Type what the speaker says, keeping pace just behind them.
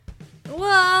Whoa!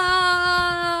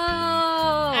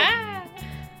 Ah!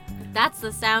 That's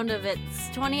the sound of It's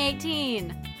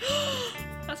 2018.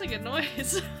 That's a good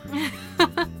noise.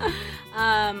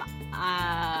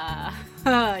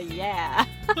 Yeah.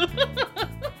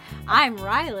 I'm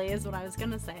Riley is what I was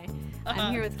gonna say.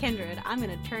 I'm here with Kindred. I'm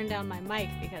gonna turn down my mic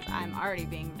because I'm already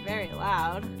being very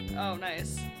loud. Oh,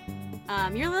 nice.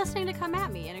 You're listening to Come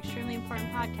At Me, an extremely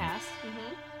important podcast.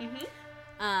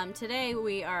 Today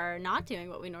we are not doing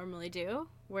what we normally do.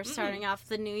 We're starting off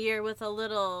the new year with a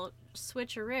little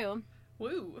switcheroo.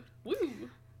 Woo. Woo.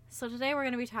 So today we're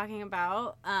going to be talking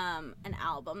about an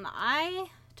album that I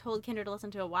told Kindred to listen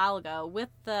to a while ago with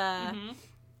the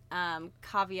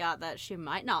caveat that she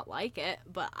might not like it,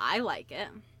 but I like it.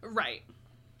 Right.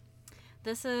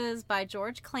 This is by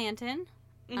George Clanton,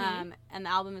 and the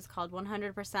album is called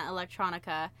 100%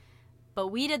 Electronica, but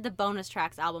we did the bonus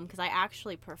tracks album because I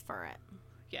actually prefer it.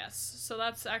 Yes. So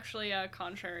that's actually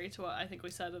contrary to what I think we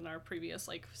said in our previous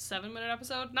 7-minute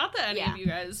episode. Not that any of you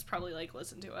guys probably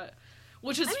listened to it,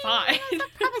 which is fine.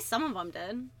 Probably some of them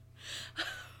did.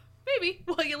 Maybe.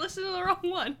 Well, you listened to the wrong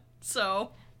one.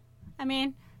 So, I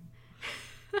mean,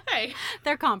 hey,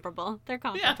 they're comparable.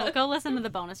 Yeah. Go listen to the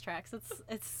bonus tracks.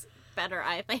 It's better,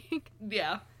 I think.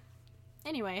 Yeah.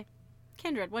 Anyway,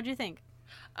 Kindred, what'd you think?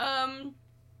 I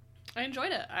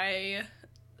enjoyed it.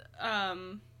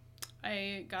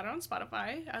 I got it on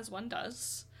Spotify, as one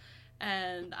does,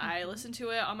 and I listened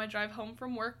to it on my drive home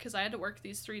from work because I had to work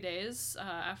these 3 days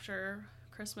after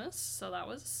Christmas, so that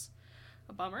was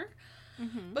a bummer.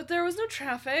 But there was no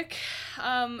traffic,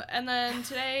 and then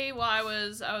today while I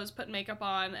was putting makeup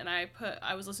on, and I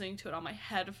was listening to it on my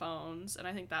headphones, and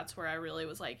I think that's where I really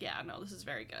was like, yeah, no, this is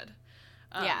very good.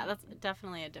 Yeah, that's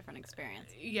definitely a different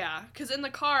experience. Yeah, because in the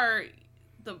car,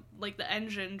 the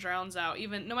engine drowns out,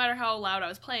 even no matter how loud I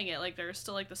was playing it, there's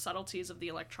still the subtleties of the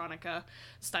electronica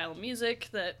style of music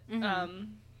that I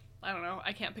don't know,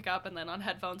 I can't pick up. And then on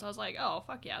headphones I was like, oh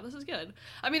fuck yeah, this is good.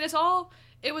 I mean,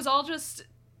 it was all just,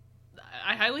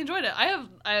 I highly enjoyed it. I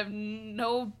have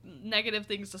no negative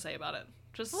things to say about it,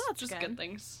 just good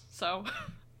things. So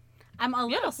I'm a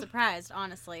little surprised,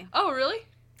 honestly. Oh really?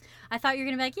 I thought you were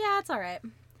gonna be like, yeah, it's all right.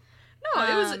 No,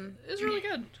 it was really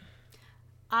good.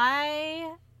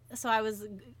 I was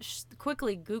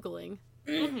quickly Googling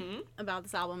about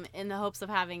this album in the hopes of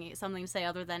having something to say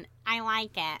other than, I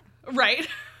like it. Right.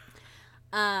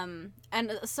 And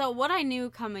so what I knew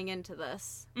coming into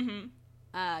this,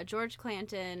 George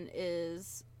Clanton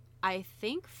is, I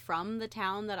think, from the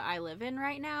town that I live in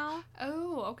right now.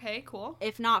 Oh, okay, cool.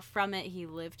 If not from it, he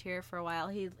lived here for a while.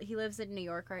 He lives in New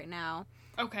York right now.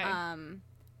 Okay.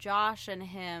 Josh and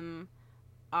him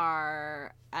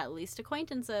are at least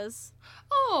acquaintances.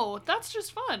 Oh, that's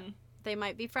just fun. They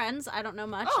might be friends. I don't know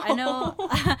much. Oh. I know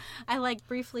I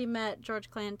briefly met George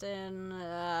Clanton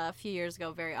a few years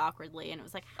ago very awkwardly, and it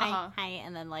was like, hi,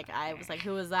 and then I was like,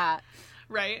 who was that?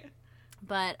 Right.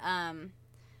 But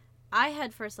I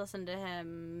had first listened to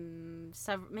him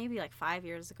maybe 5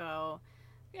 years ago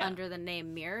under the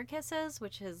name Mirror Kisses,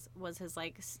 which was his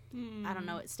I don't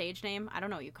know, stage name. I don't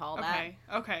know what you call that.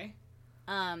 Okay.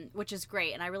 Which is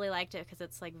great, and I really liked it because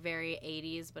it's very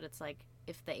 80s, but it's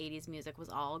if the 80s music was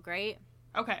all great.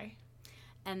 Okay.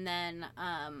 And then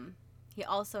he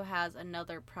also has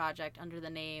another project under the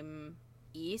name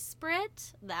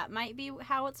Esprit. That might be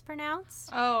how it's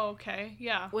pronounced. Oh, okay.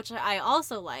 Yeah. Which I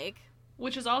also like.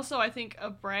 Which is also, I think, a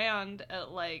brand at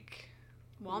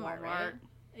Walmart. Right?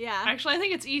 Yeah. Actually, I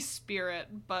think it's E-Spirit,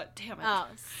 but damn it. Oh,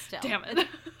 still. Damn it. It's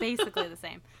basically the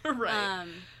same. Right.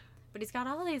 But he's got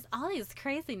all these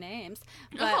crazy names.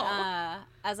 But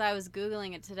as I was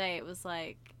Googling it today, it was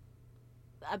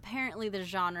apparently the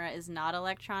genre is not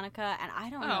electronica, and I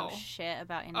don't know shit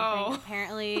about anything.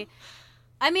 Apparently,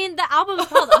 I mean, the album is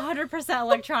called 100%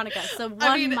 Electronica, so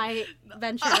one might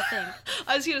venture to think.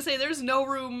 I was going to say, there's no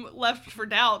room left for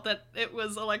doubt that it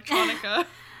was electronica.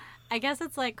 I guess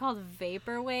it's called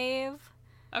Vaporwave.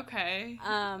 Okay. Which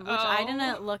I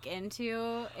didn't look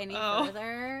into any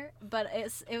further, but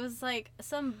it was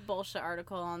some bullshit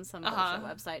article on some bullshit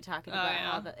website talking about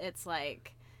how it's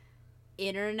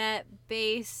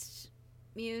internet-based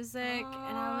music,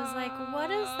 and I was like, what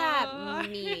does that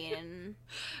mean?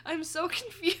 I'm so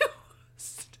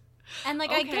confused. And I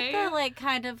get the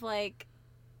kind of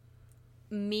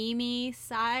meme-y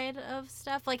side of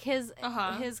stuff. His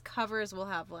covers will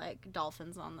have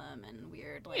dolphins on them and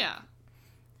weird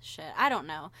shit. I don't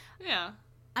know. Yeah.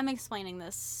 I'm explaining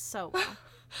this so well.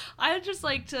 I'd just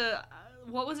like to,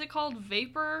 what was it called?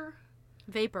 Vaporwave?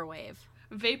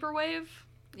 Vaporwave?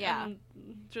 Yeah. And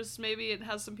just maybe it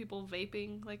has some people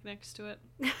vaping next to it.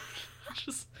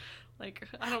 Just Like,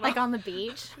 I don't know. Like on the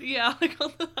beach? Yeah, like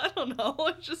I don't know.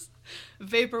 Just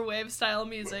vaporwave style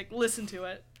music. Listen to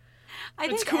it. I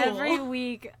think cool. every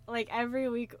week,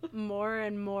 more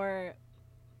and more,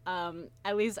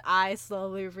 at least I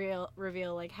slowly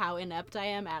reveal like how inept I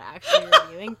am at actually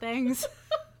reviewing things.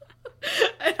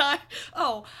 And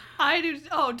I do.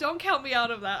 Oh, don't count me out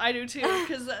of that. I do too.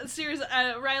 Because seriously,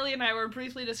 Riley and I were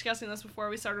briefly discussing this before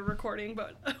we started recording.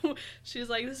 But she was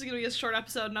like, "This is gonna be a short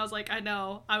episode," and I was like, "I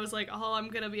know." I was like, "All I'm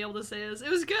gonna be able to say is it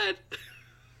was good."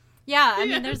 Yeah, I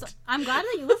mean, I'm glad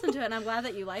that you listened to it, and I'm glad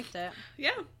that you liked it.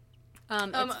 Yeah.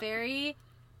 It's very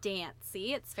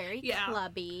dancey. It's very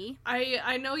clubby.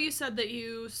 I know you said that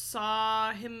you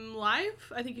saw him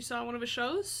live. I think you saw one of his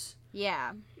shows.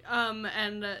 Yeah.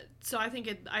 And so I think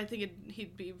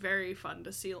he'd be very fun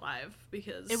to see live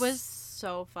because it was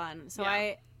so fun. So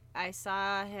yeah. I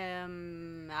saw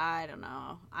him, I don't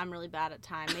know, I'm really bad at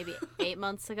time, maybe 8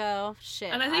 months ago.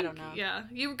 Shit, and I don't know. Yeah,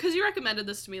 because you recommended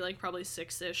this to me like probably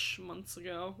 6-ish months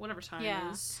ago, whatever time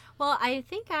it is. Well, I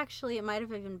think actually it might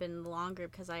have even been longer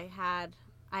because I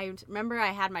remember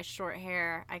I had my short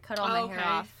hair. I cut all my hair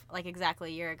off like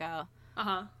exactly a year ago.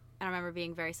 Uh-huh. And I remember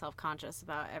being very self-conscious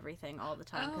about everything all the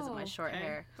time because of my short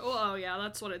hair. Oh, yeah,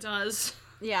 that's what it does.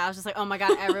 Yeah, I was just like, oh my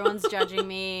god, everyone's judging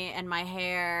me and my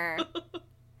hair.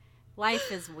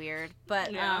 Life is weird.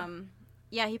 But,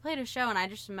 yeah, he played a show, and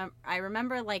I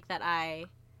remember, like, that I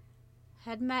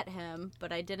had met him,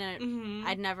 but I didn't,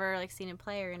 I'd never, like, seen him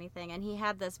play or anything. And he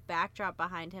had this backdrop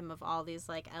behind him of all these,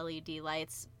 like, LED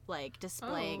lights, like,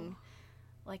 displaying,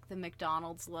 like, the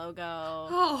McDonald's logo.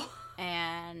 Oh.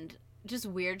 And just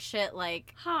weird shit,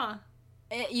 like,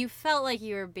 you felt like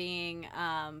you were being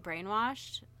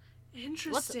brainwashed.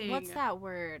 Interesting. What's that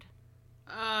word?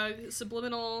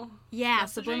 Subliminal. Yeah, messaging?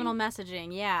 Subliminal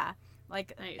messaging. Yeah,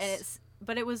 like nice.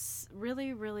 But it was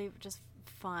really, really just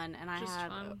fun, and I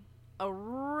had a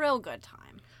real good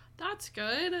time. That's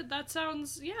good. That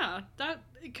sounds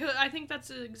I think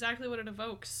that's exactly what it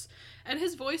evokes. And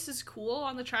his voice is cool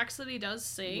on the tracks that he does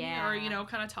sing, or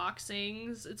kind of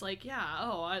sings. It's like,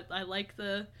 I like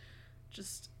the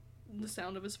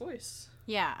sound of his voice.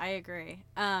 Yeah, I agree.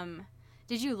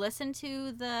 Did you listen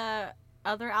to the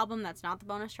other album that's not the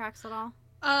bonus tracks at all?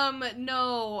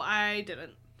 No, I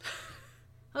didn't.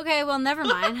 Okay, well, never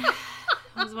mind.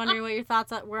 I was wondering what your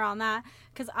thoughts were on that,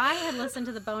 because I had listened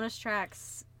to the bonus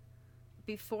tracks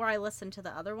before I listened to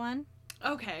the other one.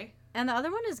 Okay. And the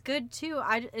other one is good too.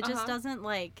 It just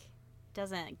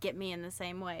doesn't get me in the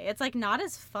same way. It's like not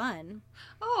as fun.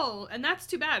 Oh, and that's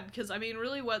too bad, because I mean,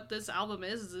 really what this album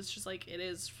is it's just like, it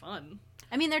is fun.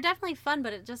 I mean, they're definitely fun,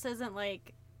 but it just isn't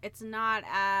like, it's not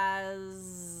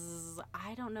as,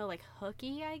 I don't know, like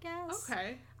hooky, I guess.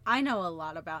 Okay. I know a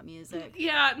lot about music.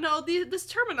 Yeah, no, this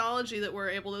terminology that we're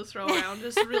able to throw around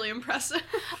is really impressive.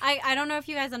 I don't know if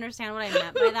you guys understand what I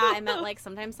meant by that. I meant, like,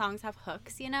 sometimes songs have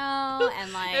hooks, and,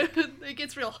 like... It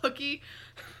gets real hooky.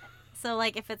 So,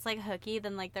 like, if it's, like, hooky,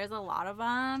 then, like, there's a lot of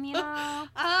them,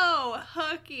 Oh,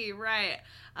 hooky, right.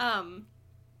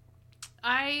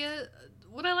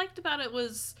 What I liked about it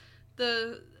was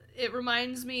it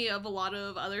reminds me of a lot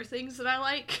of other things that I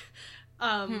like.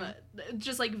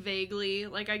 Just like vaguely,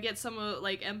 like I get some of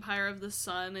like Empire of the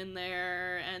Sun in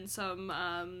there, and some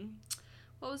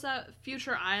what was that,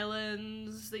 Future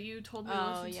Islands that you told me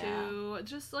to listen to,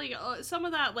 just like some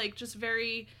of that, like just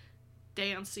very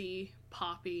dancey,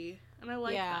 poppy, and I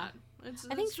like that.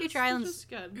 I think Future Islands is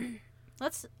good.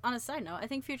 Let's, on a side note, I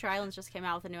think Future Islands just came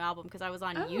out with a new album, because I was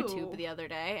on YouTube the other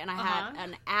day, and I had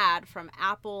an ad from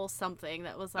Apple something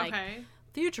that was like,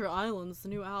 Future Islands, the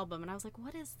new album, and I was like,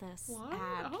 what is this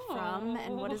ad from,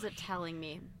 and what is it telling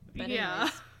me? But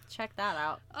anyways, check that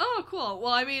out. Oh, cool.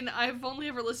 Well, I mean, I've only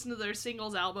ever listened to their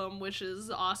singles album, which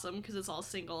is awesome, because it's all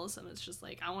singles, and it's just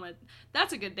like,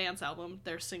 that's a good dance album,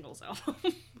 their singles album.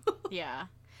 Yeah.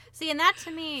 See, and that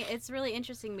to me, it's really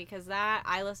interesting, because that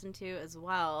I listen to as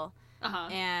well.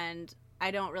 And I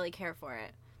don't really care for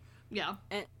it. Yeah.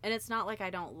 And it's not like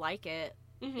I don't like it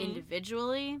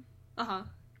individually.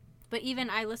 But even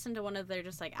I listened to one of their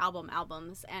just like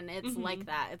albums, and it's like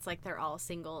that. It's like they're all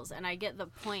singles, and I get the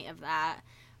point of that.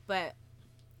 But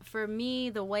for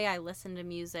me, the way I listen to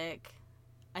music,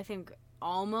 I think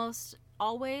almost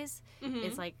always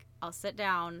is like I'll sit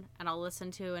down and I'll listen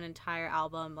to an entire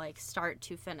album, like start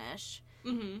to finish.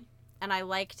 And I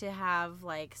like to have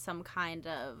like some kind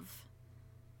of,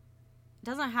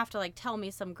 doesn't have to like tell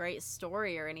me some great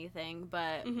story or anything,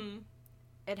 but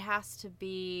it has to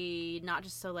be not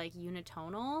just so like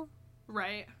unitonal.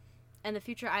 Right. And the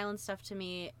Future Island stuff to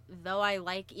me, though I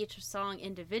like each song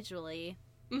individually,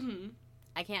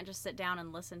 I can't just sit down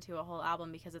and listen to a whole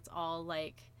album, because it's all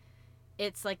like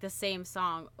it's like the same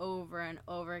song over and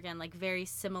over again, like very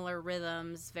similar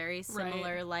rhythms, very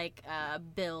similar like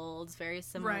builds, very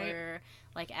similar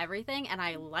like everything, and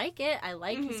I like it. I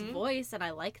like his voice, and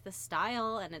I like the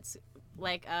style, and it's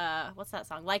like what's that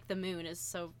song? Like the Moon is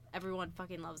so everyone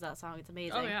fucking loves that song. It's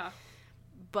amazing. Oh yeah.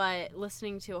 But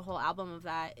listening to a whole album of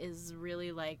that is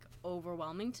really like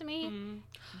overwhelming to me.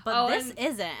 But this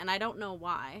isn't, and I don't know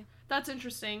why. That's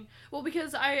interesting. Well,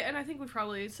 because I think we've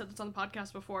probably said this on the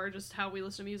podcast before, just how we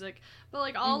listen to music. But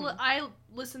like I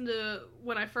listen to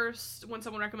when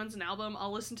someone recommends an album,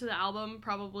 I'll listen to the album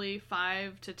probably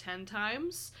 5 to 10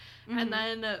 times, and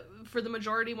then for the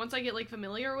majority, once I get like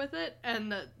familiar with it,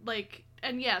 and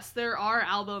yes, there are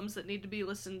albums that need to be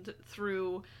listened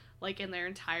through like in their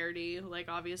entirety, like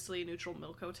obviously Neutral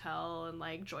Milk Hotel and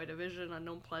like Joy Division,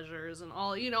 Unknown Pleasures, and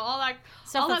all that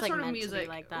stuff all that that's, sort like, of music,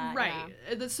 like that, right?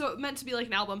 Yeah. That's so meant to be like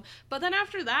an album. But then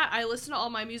after that, I listen to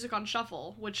all my music on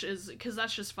shuffle, which is because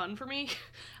that's just fun for me.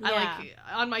 Yeah. I like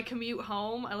on my commute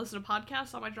home, I listen to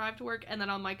podcasts on my drive to work, and then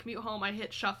on my commute home, I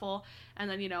hit shuffle, and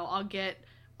then I'll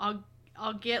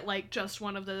get like just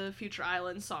one of the Future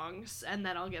Island songs, and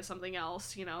then I'll get something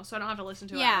else, so I don't have to listen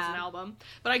to it as an album.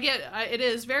 But it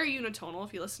is very unitonal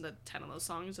if you listen to 10 of those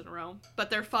songs in a row, but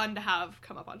they're fun to have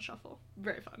come up on shuffle.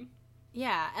 Very fun.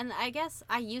 Yeah, and I guess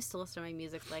I used to listen to my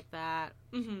music like that.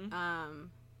 I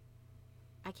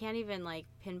can't even like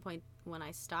pinpoint when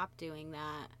I stopped doing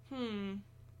that.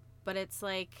 But it's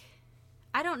like,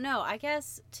 I don't know. I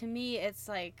guess to me it's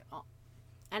like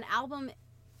an album,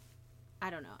 I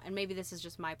don't know, and maybe this is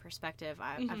just my perspective.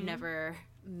 I've never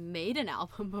made an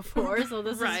album before, so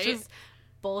this is just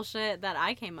bullshit that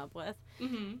I came up with.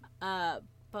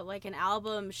 But like an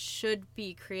album should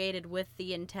be created with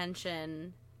the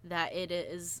intention that it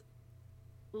is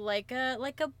like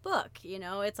a book,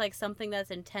 It's like something that's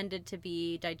intended to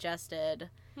be digested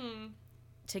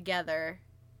together,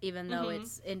 even though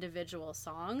it's individual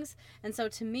songs. And so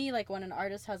to me, like when an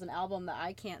artist has an album that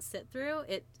I can't sit through,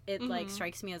 it like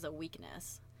strikes me as a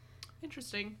weakness.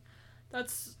 Interesting.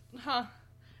 That's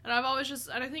and I've always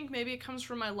and I think maybe it comes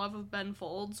from my love of Ben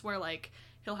Folds, where like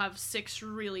he'll have 6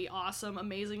 really awesome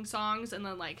amazing songs and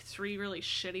then like 3 really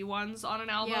shitty ones on an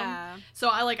album. Yeah. So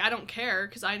I don't care,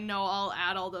 because I know I'll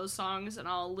add all those songs and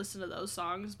I'll listen to those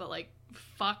songs, but like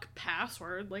fuck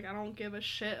Password, like I don't give a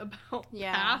shit about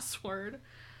Password.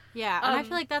 Yeah, and I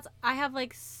feel like I have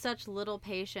like such little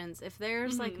patience. If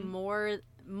there's like more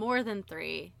than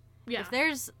 3. Yeah. If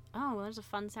there's there's a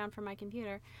fun sound from my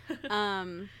computer.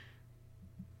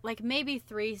 Like maybe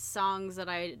 3 songs that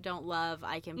I don't love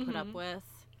I can put up with.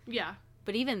 Yeah.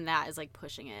 But even that is like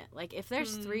pushing it. Like if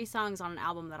there's 3 songs on an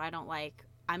album that I don't like,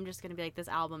 I'm just going to be like, this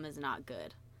album is not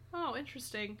good. Oh,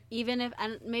 interesting. Even if,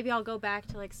 and maybe I'll go back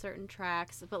to like certain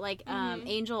tracks, but like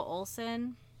Angel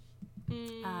Olsen,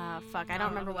 I don't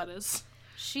remember what it is.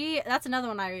 That's another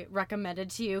one I recommended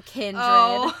to you, Kindred.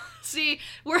 Oh, see,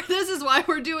 this is why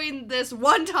we're doing this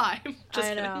one time.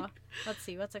 I know. Kidding. Let's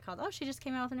see, what's it called? Oh, she just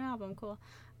came out with a new album. Cool.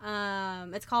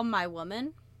 It's called My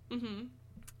Woman.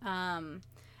 And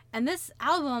this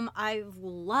album I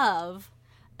love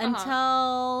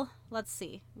until, let's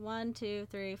see, 1, 2,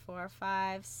 3, 4,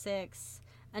 5, 6,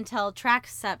 until track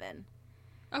 7.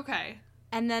 Okay.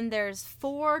 And then there's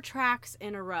 4 tracks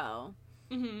in a row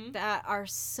that are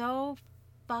so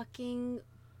fucking,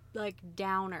 like,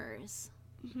 downers.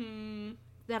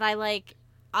 That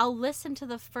I'll listen to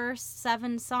the first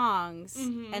 7 songs,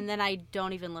 and then I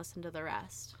don't even listen to the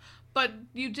rest. But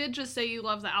you did just say you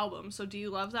love the album, so do you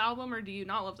love the album or do you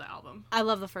not love the album? I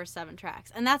love the first 7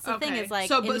 tracks. And that's the thing is, like,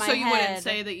 so in my you head, wouldn't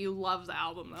say that you love the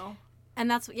album, though? And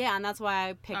that's why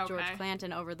I picked George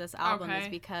Clanton over this album, is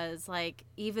because, like,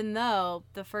 even though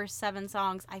the first 7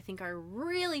 songs I think are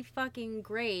really fucking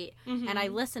great, and I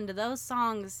listen to those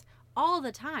songs all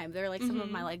the time. They're, like, some of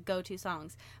my, like, go-to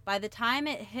songs. By the time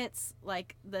it hits,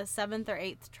 like, the 7th or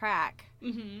 8th track,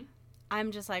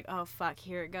 I'm just like, oh, fuck,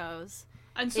 here it goes.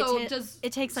 And so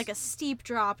it takes, like, a steep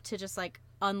drop to just, like,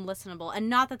 unlistenable. And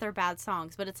not that they're bad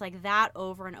songs, but it's, like, that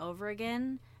over and over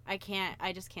again. I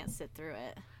just can't sit through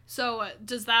it. So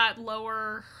does that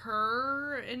lower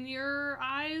her in your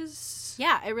eyes?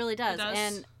 Yeah, it really does.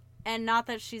 And not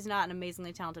that she's not an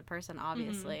amazingly talented person,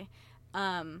 obviously.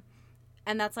 And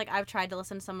that's, like, I've tried to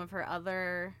listen to some of her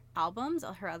other albums,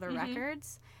 her other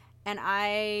records, and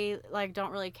I, like,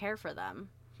 don't really care for them.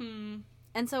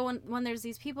 And so when there's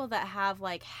these people that have,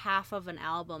 like, half of an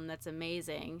album that's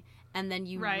amazing, and then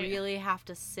you really have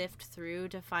to sift through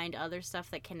to find other stuff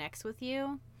that connects with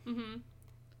you,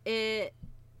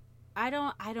 I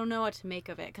don't know what to make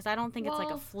of it, because I don't think it's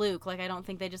like a fluke. Like, I don't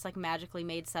think they just like magically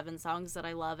made 7 songs that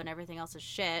I love and everything else is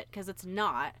shit, because it's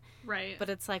not. Right. But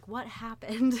it's like, what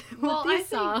happened with these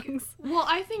songs? Well,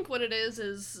 I think what it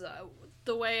is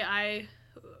the way I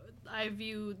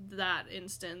view that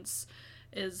instance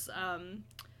is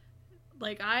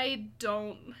like, I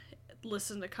don't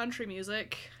listen to country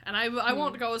music, and I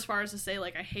won't go as far as to say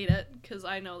like I hate it, because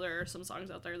I know there are some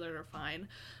songs out there that are fine,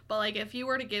 but like if you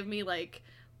were to give me like,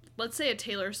 let's say, a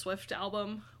Taylor Swift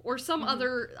album or some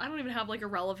other, I don't even have like a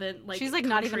relevant like, she's like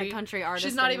country. Not even a country artist.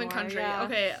 She's not anymore, even country. yeah.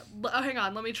 Okay, hang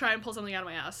on, let me try and pull something out of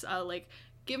my ass. Like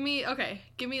give me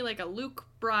like a Luke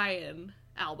Bryan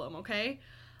album. Okay,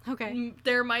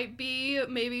 there might be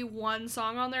maybe one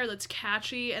song on there that's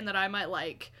catchy and that I might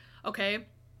like. Okay,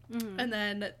 and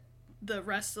then the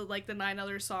rest of like the 9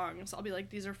 other songs, I'll be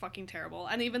like, these are fucking terrible.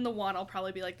 And even the one, I'll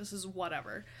probably be like, this is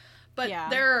whatever. But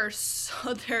there are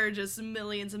just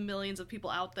millions and millions of people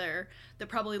out there that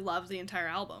probably love the entire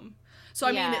album. So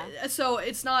I mean, so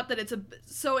it's not that it's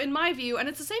so in my view, and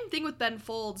it's the same thing with Ben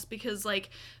Folds, because like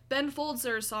Ben Folds,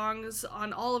 there are songs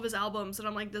on all of his albums and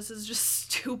I'm like, this is just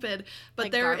stupid. But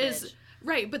like there is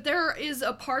but there is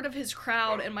a part of his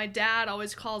crowd, and my dad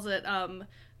always calls it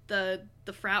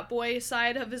the frat boy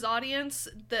side of his audience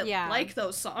that like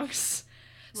those songs.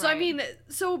 So I mean,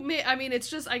 it's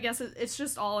just, I guess it's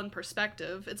just all in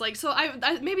perspective. It's like, so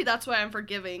I maybe that's why I'm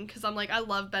forgiving, because I'm like, I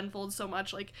love Ben Folds so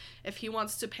much. Like, if he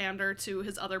wants to pander to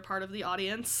his other part of the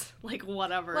audience, like,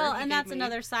 whatever. Well, and that's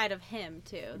another side of him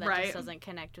too that just doesn't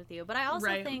connect with you. But I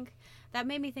also think that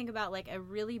made me think about like a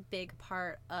really big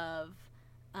part of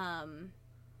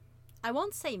I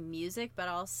won't say music, but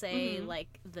I'll say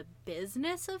like the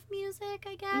business of music,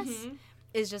 I guess,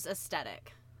 is just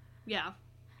aesthetic. Yeah.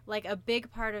 Like, a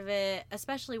big part of it,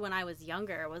 especially when I was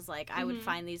younger, was like I would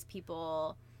find these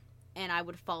people and I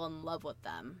would fall in love with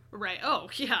them. Right. Oh,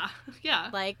 yeah.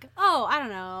 Yeah. Like, oh, I don't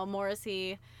know,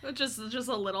 Morrissey. Just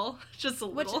a little. Just a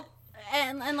little.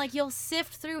 And like, you'll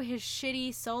sift through his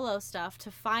shitty solo stuff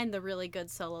to find the really good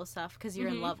solo stuff because you're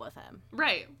in love with him.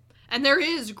 Right. And there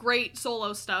is great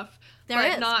solo stuff. But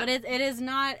it is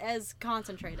not as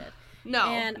concentrated.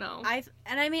 No, no.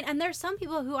 And there's some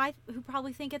people who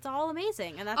probably think it's all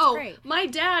amazing, and that's great. My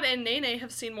dad and Nene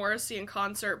have seen Morrissey in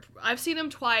concert. I've seen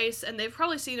him twice, and they've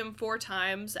probably seen him 4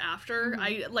 times after.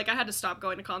 I had to stop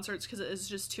going to concerts because it was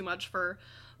just too much for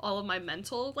all of my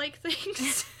mental like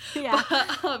things. Yeah.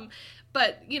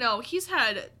 But you know, he's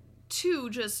had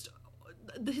 2 just.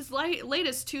 His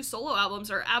latest 2 solo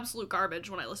albums are absolute garbage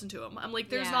when I listen to them. I'm like,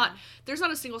 there's not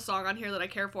a single song on here that I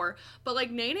care for. But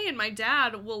like Nene and my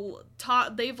dad will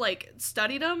talk, they've like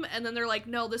studied them, and then they're like,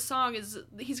 no, this song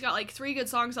he's got like 3 good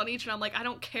songs on each, and I'm like, I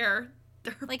don't care.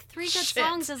 They're like 3 good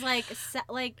songs is like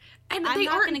and I'm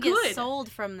not gonna get sold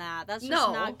from that. That's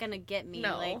just not gonna get me.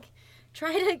 No. Like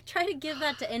try to give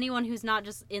that to anyone who's not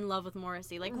just in love with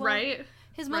Morrissey. Like, right.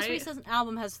 His most recent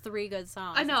album has 3 good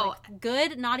songs. I know. It's like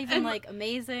good, not even like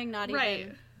amazing, not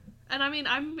even. And I mean,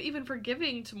 I'm even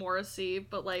forgiving to Morrissey,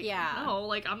 but like, no,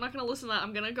 like I'm not gonna listen to that.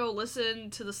 I'm gonna go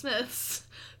listen to the Smiths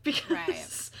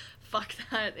because fuck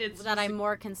that. It's that I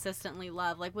more consistently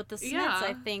love. Like with the Smiths,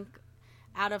 I think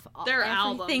out of their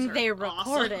everything they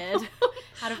recorded, awesome.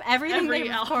 Out of everything they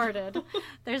recorded,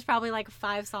 there's probably like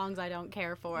 5 songs I don't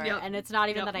care for, and it's not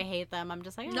even that I hate them. I'm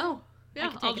just like, no. Yeah, I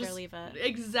can take it or leave it.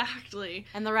 Exactly.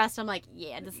 And the rest, I'm like,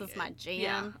 this is my jam.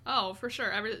 Yeah. Oh, for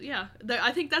sure.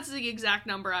 I think that's the exact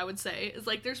number I would say. It's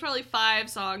like, there's probably 5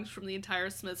 songs from the entire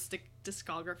Smiths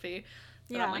discography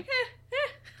that I'm like,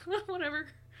 whatever.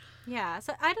 Yeah.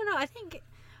 So, I don't know. I think,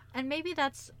 and maybe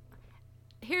that's,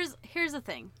 here's the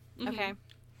thing, okay?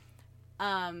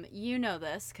 You know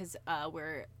this, because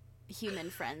we're human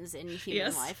friends in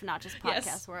human life, not just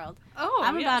podcast world.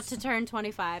 I'm about to turn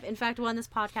 25. In fact, when this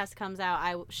podcast comes out,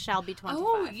 I shall be 25.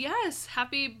 Oh, yes.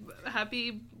 Happy,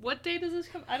 what day does this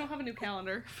come? I don't have a new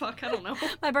calendar. Fuck, I don't know.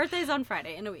 My birthday's on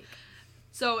Friday in a week.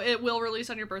 So it will release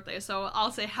on your birthday. So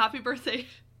I'll say happy birthday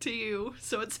to you.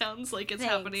 So it sounds like it's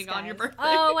happening on your birthday.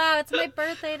 Oh, wow. It's my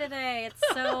birthday today.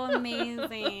 It's so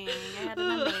amazing. I had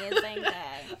an amazing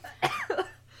day.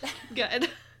 Good.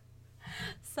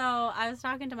 So, I was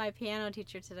talking to my piano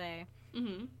teacher today,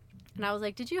 and I was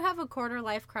like, did you have a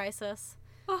quarter-life crisis?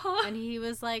 And he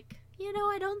was like,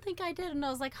 I don't think I did. And I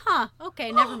was like,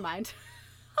 okay, never mind.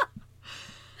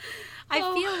 I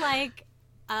feel like,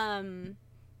 and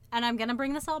I'm going to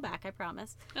bring this all back, I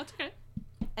promise. That's okay.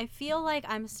 I feel like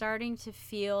I'm starting to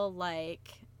feel,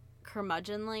 like,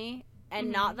 curmudgeonly,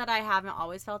 and not that I haven't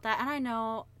always felt that. And I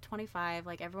know, 25,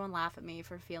 like, everyone laugh at me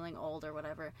for feeling old or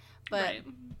whatever, but... Right.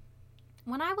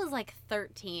 when I was like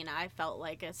 13, I felt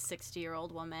like a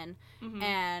 60-year-old woman. Mm-hmm.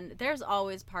 And there's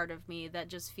always part of me that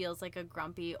just feels like a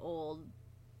grumpy old,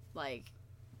 like,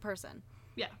 person.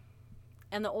 Yeah.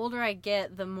 And the older I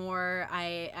get, the more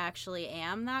I actually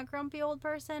am that grumpy old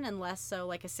person, and less so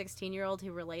like a 16-year-old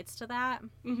who relates to that.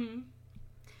 Mm-hmm.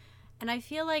 And I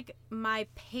feel like my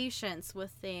patience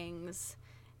with things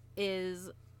is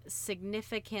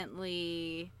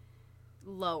significantly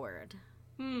lowered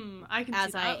I can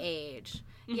as see I that. age.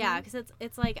 Mm-hmm. Yeah, because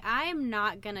it's like I'm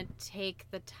not gonna take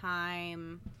the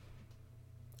time.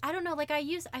 I don't know. Like I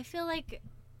feel like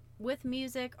with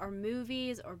music or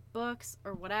movies or books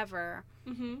or whatever,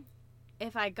 Mm-hmm.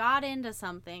 if I got into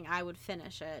something, I would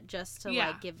finish it just to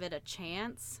like give it a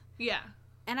chance. Yeah.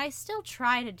 And I still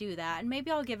try to do that, and maybe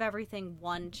I'll give everything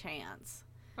one chance.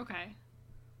 Okay.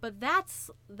 But that's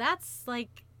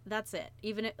it.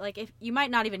 Even if you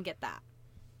might not even get that.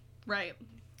 Right.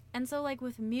 And so like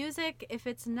with music, if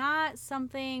it's not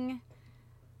something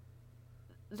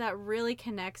that really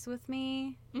connects with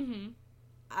me, Mm-hmm.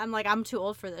 I'm too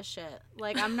old for this shit.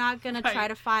 Like, I'm not gonna Right. try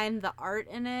to find the art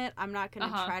in it. I'm not gonna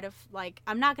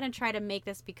I'm not gonna try to make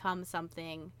this become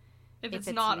something. If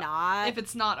it's not art,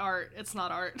 it's not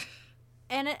art.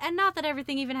 And not that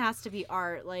everything even has to be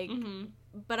art. Like, Mm-hmm.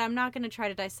 but I'm not gonna try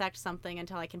to dissect something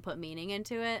until I can put meaning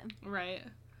into it. Right.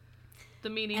 The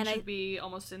meaning should be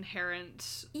almost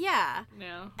inherent. Yeah.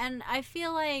 Yeah. And I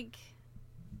feel like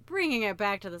bringing it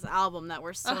back to this album that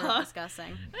we're sort of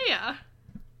discussing. Yeah.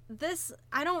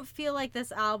 I don't feel like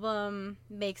this album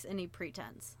makes any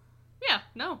pretense. Yeah,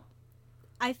 no.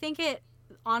 I think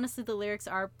honestly, the lyrics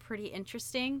are pretty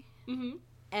interesting. Mm-hmm.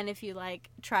 And if you, like,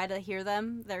 try to hear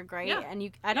them, they're great. Yeah.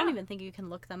 And I don't even think you can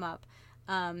look them up.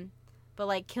 But,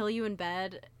 like, Kill You in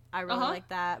Bed, I really like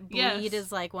that. Bleed is,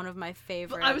 like, one of my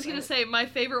favorite. I was going to say, my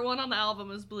favorite one on the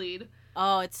album is Bleed.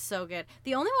 Oh, it's so good.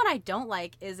 The only one I don't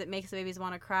like is It Makes the Babies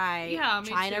Wanna Cry. Yeah, me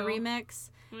China too. remix.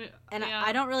 And yeah.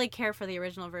 I don't really care for the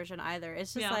original version either.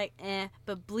 It's just like, eh.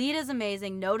 But Bleed is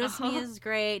amazing. Notice Me is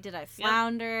great. Did I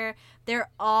Flounder? Yep. They're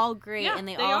all great. Yeah, and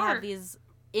they all have these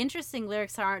interesting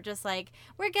lyrics that aren't just like,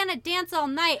 we're gonna dance all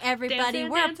night, everybody.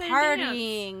 We're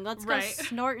partying. Let's go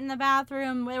snort in the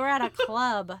bathroom. We're at a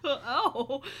club.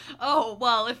 Oh,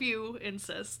 well, if you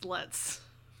insist, let's.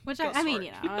 Which I mean,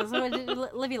 you know,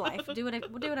 live your life. Do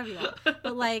whatever you want.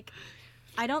 But, like,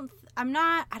 I don't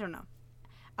know.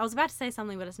 I was about to say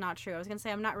something, but it's not true. I was going to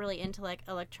say I'm not really into, like,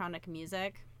 electronic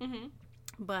music. Mm-hmm.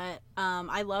 But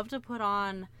I love to put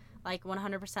on, like,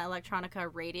 100% electronica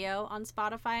radio on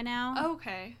Spotify now.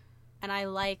 Okay. And I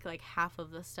like half of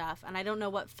the stuff. And I don't know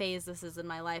what phase this is in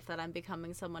my life that I'm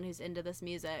becoming someone who's into this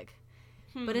music.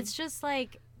 But it's just,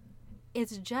 like,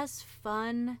 it's just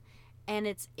fun. And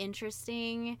it's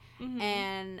interesting. Mm-hmm.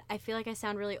 And I feel like I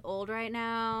sound really old right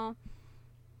now.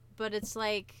 But it's,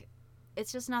 like,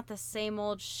 it's just not the same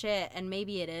old shit, and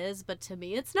maybe it is, but to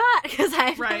me it's not, because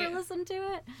I've never listened to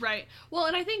it. Right. Well,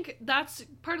 and I think that's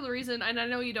part of the reason, and I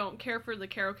know you don't care for the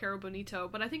Caro Caro Bonito,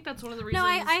 but I think that's one of the reasons...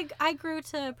 No, I grew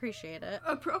to appreciate it.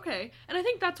 Okay. And I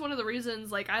think that's one of the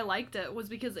reasons, like, I liked it, was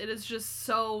because it is just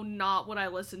so not what I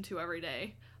listen to every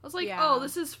day. I was like, oh,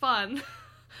 this is fun.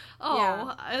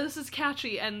 This is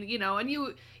catchy, and, you know, and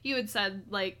you had said,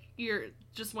 like, you're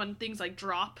just when things, like,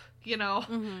 drop... You know,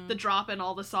 the drop in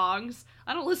all the songs.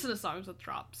 I don't listen to songs with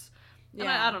drops. And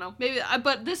I don't know. Maybe,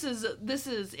 but this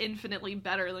is infinitely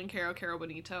better than Caro Caro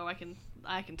Bonito. I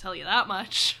can tell you that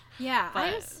much. Yeah,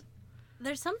 but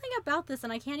there's something about this,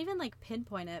 and I can't even like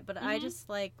pinpoint it, but I just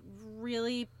like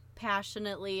really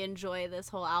passionately enjoy this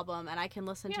whole album, and I can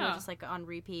listen to it just like on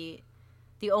repeat.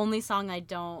 The only song like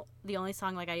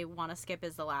I want to skip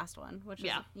is the last one, which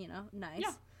is nice.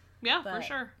 Yeah, for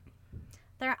sure.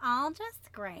 They're all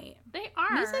just great. They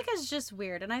are. Music is just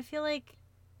weird, and I feel like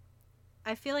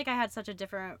I had such a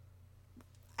different...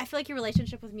 I feel like your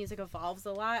relationship with music evolves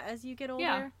a lot as you get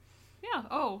older. Yeah.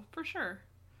 Oh, for sure.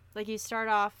 Like, you start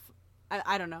off...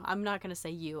 I don't know. I'm not going to say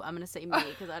you. I'm going to say me,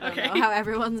 because I don't know how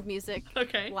everyone's music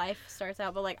life starts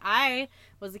out. But, like, I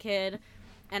was a kid,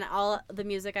 and all the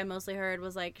music I mostly heard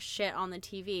was, like, shit on the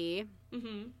TV,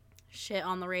 shit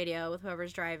on the radio with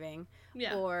whoever's driving,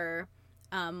 or...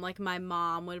 like, my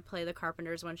mom would play the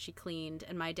Carpenters when she cleaned,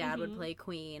 and my dad would play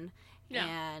Queen. Yeah.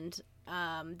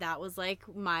 And that was, like,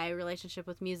 my relationship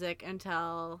with music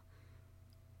until,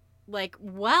 like,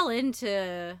 well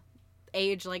into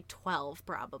age, like, 12,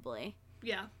 probably.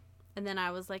 Yeah. And then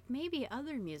I was like, maybe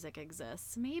other music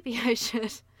exists. Maybe I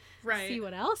should see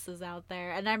what else is out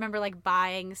there. And I remember, like,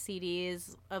 buying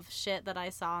CDs of shit that I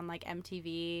saw on, like,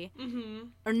 MTV.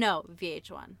 Or no,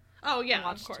 VH1. Oh, yeah,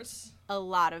 of course. A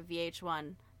lot of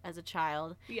VH1 as a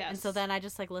child. Yes. And so then I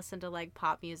just, like, listened to, like,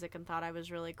 pop music and thought I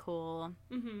was really cool.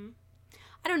 Mm-hmm.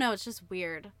 I don't know. It's just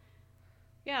weird.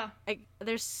 Yeah.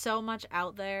 There's so much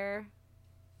out there,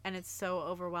 and it's so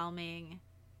overwhelming.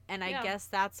 And I guess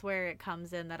that's where it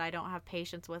comes in, that I don't have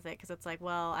patience with it, because it's like,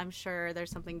 well, I'm sure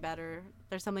there's something better.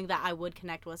 There's something that I would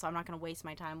connect with, so I'm not going to waste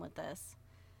my time with this.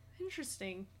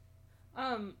 Interesting.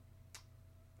 I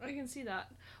can see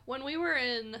that. When we were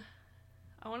in,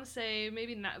 I want to say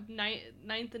maybe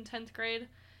 9th and 10th grade,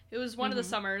 it was one of the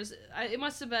summers. It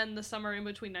must have been the summer in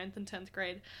between 9th and 10th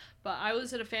grade. But I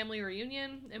was at a family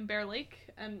reunion in Bear Lake,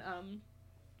 and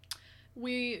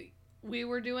we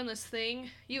were doing this thing.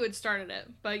 You had started it,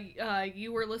 but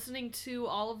you were listening to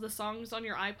all of the songs on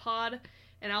your iPod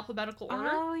in alphabetical order.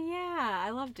 Oh, yeah. I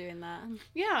love doing that.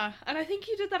 Yeah, and I think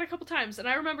you did that a couple times. And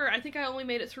I remember, I think I only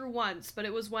made it through once, but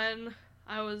it was when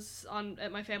I was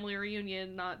at my family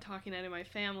reunion, not talking to any of my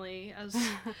family, as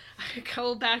I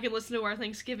go back and listen to our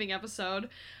Thanksgiving episode.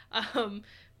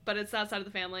 But it's that side of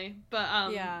the family.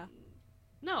 But yeah.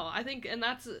 No, I think, and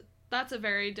that's a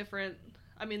very different,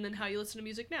 I mean, than how you listen to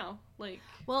music now. Like,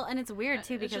 well, and it's weird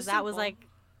too, because that was like,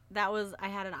 I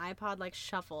had an iPod like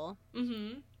shuffle.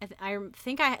 Mm-hmm. I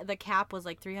think the cap was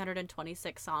like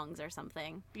 326 songs or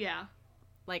something. Yeah.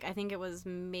 Like, I think it was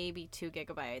maybe 2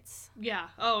 gigabytes. Yeah.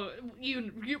 Oh,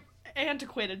 you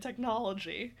antiquated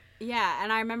technology. Yeah,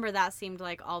 and I remember that seemed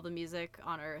like all the music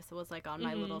on Earth was like on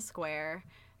my little square.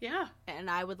 Yeah. And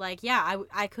I would like,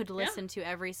 I could listen to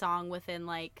every song within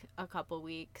like a couple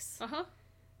weeks. Uh-huh.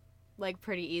 Like,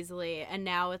 pretty easily. And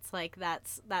now it's like that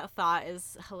thought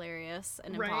is hilarious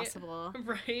and impossible.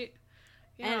 Right.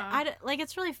 Yeah. And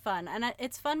it's really fun. And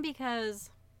it's fun because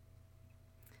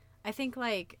I think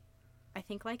like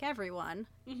everyone,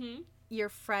 your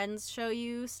friends show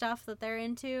you stuff that they're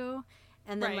into,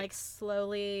 and then like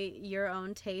slowly your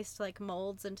own taste like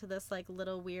molds into this like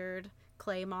little weird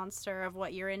clay monster of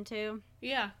what you're into.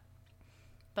 Yeah.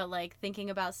 But like thinking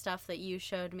about stuff that you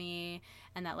showed me,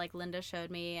 and that like Linda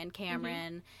showed me, and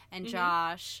Cameron and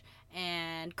Josh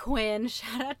and Quinn,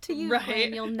 shout out to you,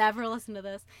 Quinn, you'll never listen to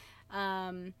this,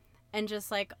 and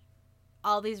just like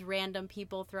all these random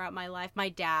people throughout my life, my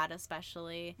dad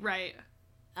especially,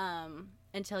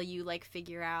 until you like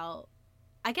figure out,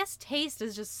 I guess taste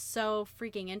is just so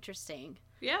freaking interesting.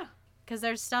 Yeah. Because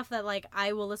there's stuff that, like,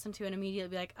 I will listen to and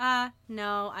immediately be like,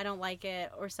 no, I don't like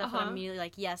it. Or stuff that I'm immediately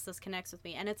like, yes, this connects with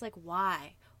me. And it's like,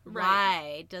 why?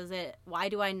 Why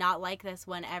do I not like this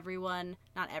when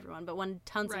not everyone, but when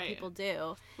tons of people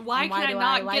do? Why can I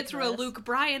not get through a Luke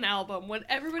Bryan album when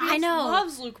everybody else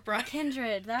loves Luke Bryan?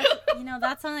 Kindred,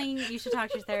 that's something you should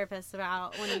talk to your therapist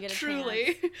about when you get a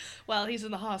Truly. chance. Well, he's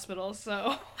in the hospital,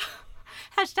 so.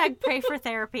 Hashtag pray for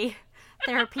therapy.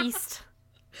 Therapist.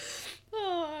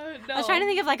 Oh, no. I was trying to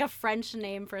think of like a French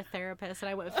name for therapist, and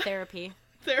I went with therapy.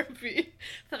 Therapy.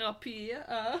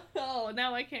 Oh,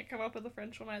 now I can't come up with a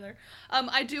French one either.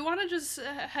 I do want to just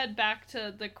head back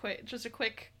to just a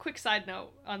quick side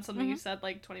note on something you said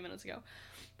like 20 minutes ago.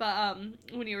 But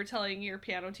when you were telling your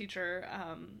piano teacher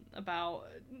about,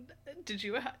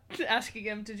 asking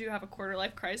him, did you have a quarter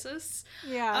life crisis?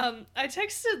 Yeah. I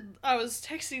was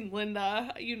texting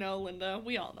Linda. You know Linda.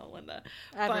 We all know Linda.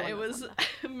 Everyone but it was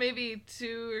maybe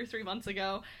 2 or 3 months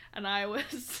ago, and I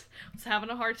was having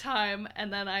a hard time,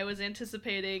 and then I was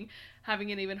anticipating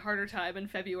having an even harder time in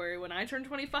February when I turned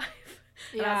 25.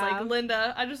 And I was like,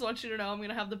 Linda, I just want you to know I'm going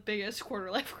to have the biggest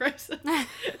quarter life crisis.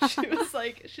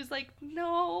 She's like,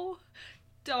 no,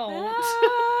 don't.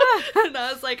 And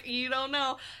I was like, you don't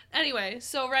know. Anyway,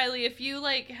 so Riley, if you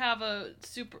like have a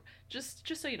just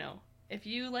so you know, if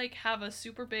you like have a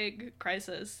super big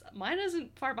crisis, mine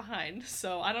isn't far behind.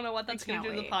 So I don't know what that's going to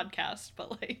do to the podcast,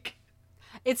 but like,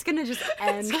 it's going to just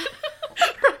end.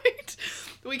 Right.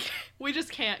 We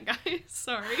just can't, guys.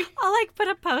 Sorry. I'll like put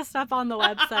a post up on the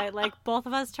website, like both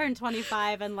of us turned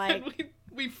 25 and like and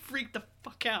we freaked the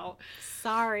fuck out.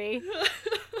 Sorry.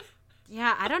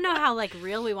 Yeah, I don't know how like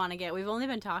real we want to get. We've only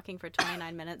been talking for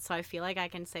 29 minutes, so I feel like I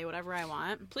can say whatever I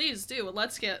want. Please do.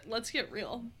 Let's get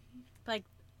real. Like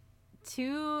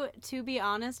to be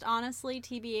honestly,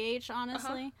 TBH,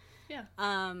 honestly. Yeah.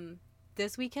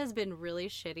 This week has been really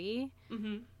shitty.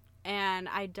 Mm-hmm. And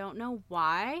I don't know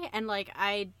why. And, like,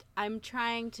 I'm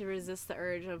trying to resist the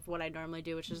urge of what I normally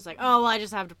do, which is like, oh, well, I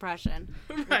just have depression.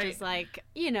 Right. Which is, like,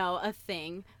 a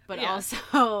thing. But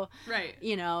also, right.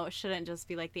 Shouldn't just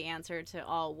be, like, the answer to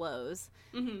all woes.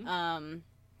 Mm-hmm.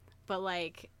 But,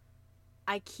 like,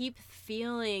 I keep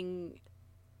feeling,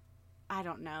 I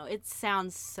don't know. It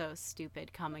sounds so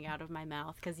stupid coming out of my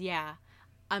mouth. Because,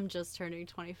 I'm just turning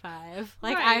 25.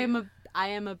 Like, right. I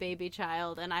am a baby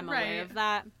child, and I'm aware of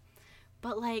that.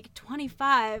 but like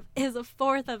 25 is a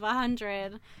fourth of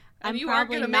 100. And I'm you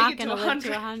probably aren't not going going to live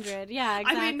to 100. Yeah,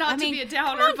 exactly. I mean, not to be a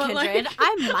downer, come on, but Kindred, like...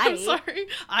 I might. I'm sorry.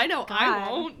 I know, God. I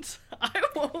won't.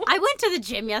 I went to the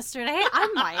gym yesterday.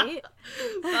 I might.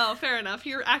 Oh, fair enough.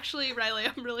 You're actually, Riley,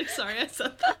 I'm really sorry I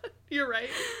said that. You're right.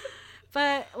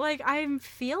 But, like, I'm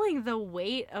feeling the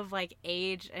weight of, like,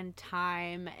 age and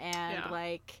time, and,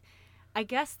 like, I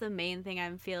guess the main thing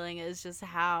I'm feeling is just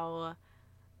how,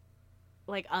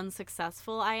 like,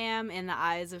 unsuccessful I am in the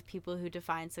eyes of people who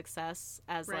define success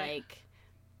as, like,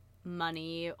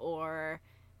 money, or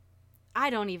I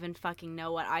don't even fucking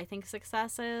know what I think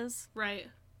success is. Right.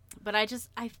 But I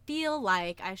feel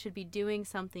like I should be doing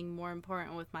something more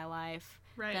important with my life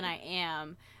than I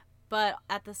am. But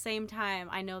at the same time,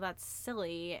 I know that's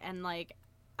silly, and, like,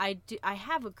 I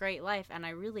have a great life, and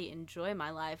I really enjoy my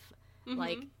life. Mm-hmm.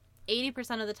 Like,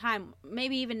 80% of the time,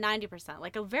 maybe even 90%,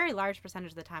 like a very large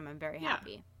percentage of the time, I'm very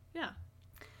happy. Yeah.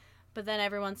 But then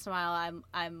every once in a while,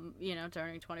 I'm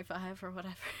turning 25 or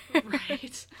whatever.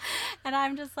 Right. And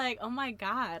I'm just like, oh my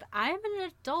God, I'm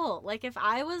an adult. Like, if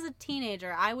I was a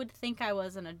teenager, I would think I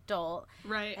was an adult.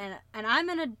 Right. And I'm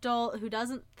an adult who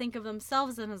doesn't think of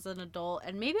themselves as an adult.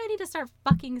 And maybe I need to start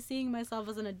fucking seeing myself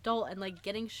as an adult and, like,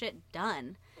 getting shit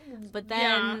done. But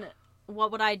then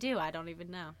what would I do? I don't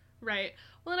even know. Right.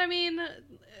 Well, I mean,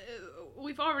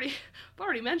 we've already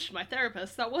mentioned my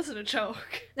therapist. That wasn't a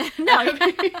joke. No.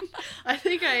 I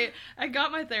think I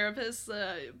got my therapist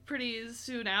pretty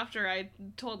soon after I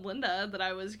told Linda that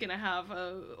I was gonna have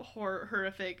a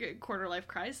horrific quarter-life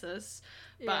crisis.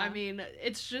 But I mean,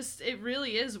 it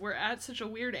really is. We're at such a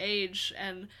weird age,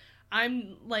 and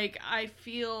I'm like, I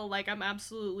feel like I'm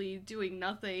absolutely doing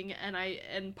nothing,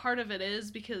 and part of it is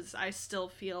because I still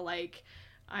feel like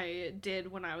I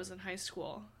did when I was in high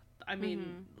school. I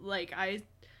mean, like,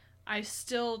 I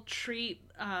still treat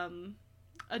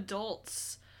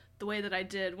adults the way that I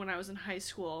did when I was in high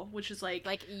school, which is like...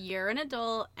 Like, you're an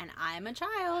adult, and I'm a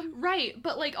child. Right,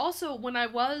 but, like, also, when I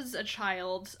was a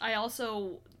child, I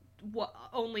also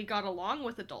only got along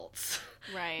with adults.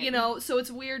 Right. You know, so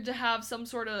it's weird to have some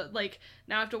sort of, like,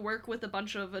 now I have to work with a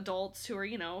bunch of adults who are,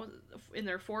 you know, in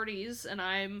their 40s, and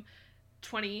I'm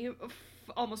 20...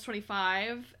 almost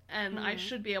 25, and I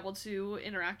should be able to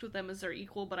interact with them as their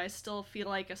equal, but I still feel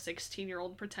like a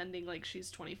 16-year-old pretending like she's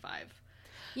 25.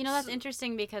 You know, that's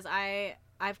interesting, because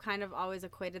I've kind of always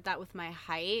equated that with my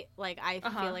height. Like, I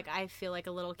feel like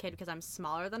a little kid because I'm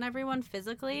smaller than everyone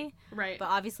physically. Right. But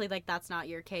obviously, like, that's not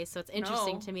your case, so it's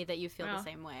interesting to me that you feel the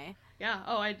same way. Yeah.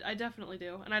 Oh, I definitely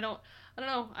do. And I don't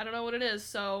know what it is.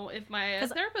 So if my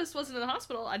therapist wasn't in the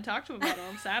hospital, I'd talk to him about it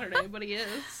on Saturday, but he is,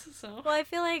 so. Well,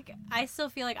 I still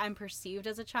feel like I'm perceived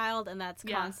as a child, and that's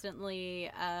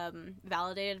constantly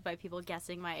validated by people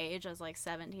guessing my age as, like,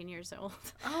 17 years old.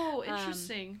 Oh,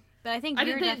 interesting. But I think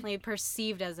you're definitely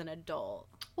perceived as an adult.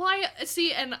 Well,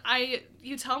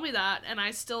 you tell me that, and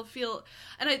I still feel,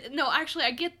 actually,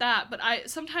 I get that, but I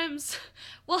sometimes,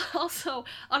 well, also,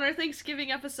 on our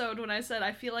Thanksgiving episode, when I said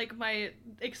I feel like my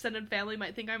extended family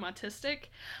might think I'm autistic,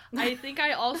 I think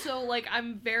I also, like,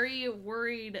 I'm very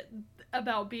worried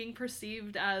about being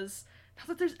perceived as, not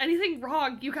that there's anything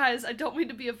wrong, you guys, I don't mean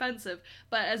to be offensive,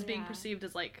 but as being perceived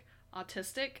as, like,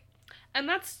 autistic. And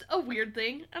that's a weird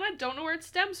thing, and I don't know where it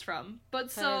stems from. But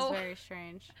that is very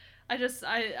strange. I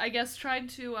guess trying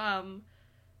to, I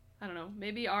don't know,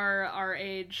 maybe our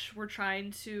age, we're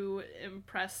trying to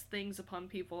impress things upon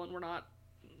people, and we're not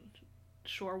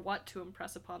sure what to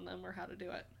impress upon them or how to do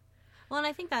it. Well, and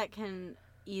I think that can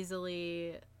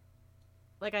easily,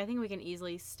 like, I think we can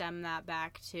easily stem that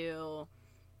back to,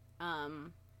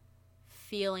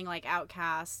 feeling like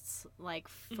outcasts, like,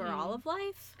 for all of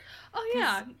life. Oh,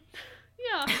 yeah.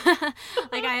 Yeah.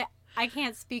 Like, I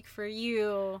can't speak for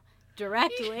you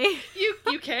directly.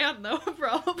 You can, though,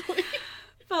 probably.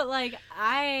 But, like,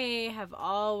 I have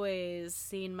always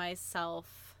seen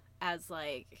myself as,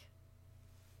 like,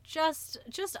 just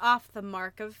off the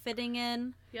mark of fitting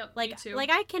in. Yep, like, me too.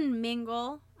 Like, I can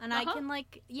mingle, and I can,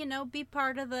 like, you know, be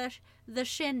part of the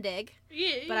shindig.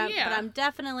 Yeah, but I'm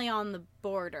definitely on the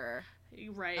border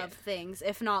of things,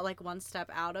 if not, like, one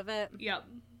step out of it. Yep.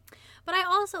 But I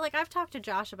also, like, I've talked to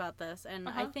Josh about this, and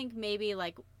I think maybe,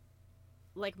 like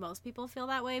most people feel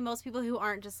that way. Most people who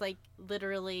aren't just, like,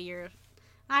 literally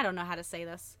I don't know how to say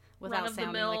this without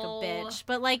sounding like a bitch.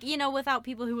 But, like, you know, without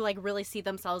people who, like, really see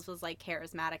themselves as, like,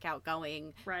 charismatic,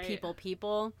 outgoing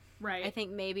people. Right. I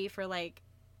think maybe for, like,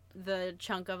 the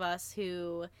chunk of us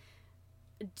who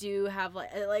do have,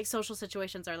 like social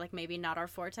situations are, like, maybe not our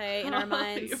forte in our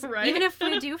minds. Right. Even if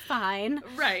we do fine.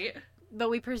 Right. But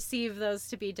we perceive those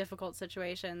to be difficult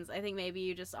situations. I think maybe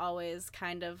you just always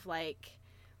kind of, like,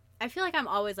 I feel like I'm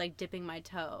always, like, dipping my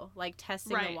toe, like,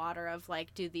 testing the water of,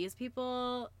 like, do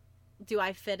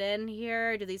I fit in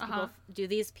here? Do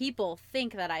these people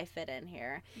think that I fit in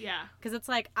here? Yeah. Because it's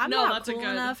like, I'm not cool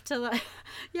enough to, like,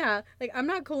 yeah, like, I'm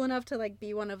not cool enough to, like,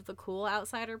 be one of the cool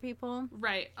outsider people.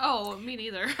 Right. Oh, me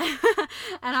neither.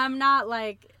 And I'm not,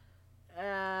 like,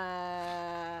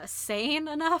 sane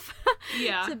enough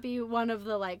to be one of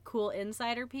the, like, cool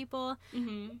insider people.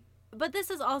 Mm-hmm. But this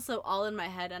is also all in my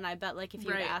head, and I bet, like, if you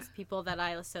would ask people that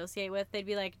I associate with, they'd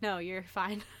be like, no, you're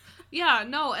fine. Yeah,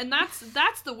 no, and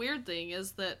that's the weird thing,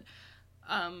 is that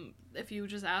if you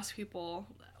just ask people,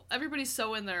 everybody's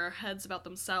so in their heads about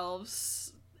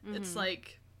themselves, it's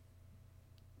like,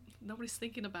 nobody's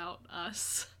thinking about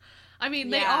us. I mean,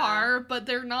 they are, but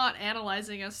they're not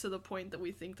analyzing us to the point that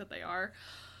we think that they are.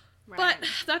 Right. But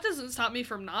that doesn't stop me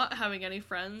from not having any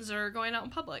friends or going out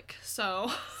in public,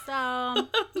 so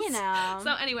you know.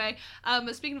 So anyway,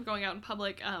 speaking of going out in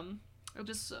public, I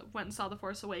just went and saw The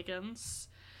Force Awakens.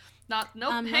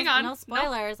 Hang on. No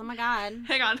spoilers. Nope. Oh my god.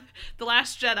 Hang on. The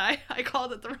Last Jedi. I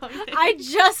called it the wrong thing. I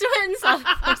just went and saw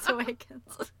The Force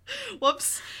Awakens.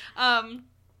 Whoops.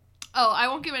 I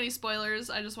won't give any spoilers.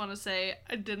 I just want to say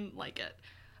I didn't like it.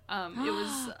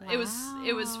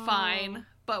 It was fine.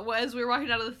 But as we were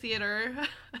walking out of the theater,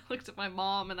 I looked at my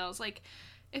mom and I was like,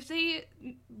 if they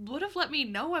would have let me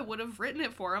know, I would have written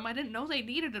it for them. I didn't know they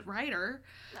needed a writer.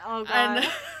 Oh, God. And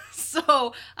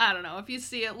so, I don't know. If you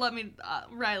see it, let me...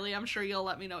 Riley, I'm sure you'll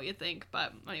let me know what you think.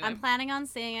 But anyway. I'm planning on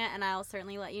seeing it, and I'll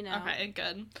certainly let you know. Okay,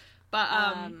 good. But,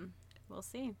 we'll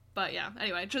see. But, yeah.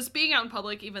 Anyway, just being out in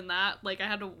public, even that, like,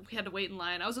 we had to wait in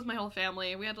line. I was with my whole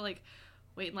family. We had to, like,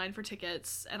 wait in line for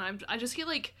tickets. And I just get,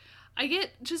 like... I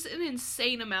get just an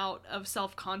insane amount of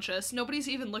self-conscious. Nobody's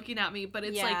even looking at me, but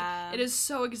it's like, it is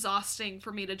so exhausting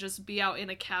for me to just be out in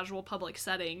a casual public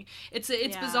setting. It's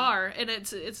bizarre, and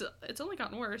it's only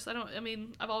gotten worse. I've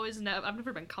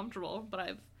never been comfortable, but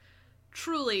I've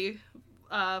truly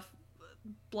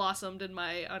blossomed in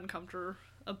my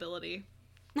uncomfortability.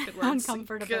 Good words.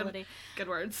 Uncomfortability. Good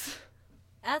words.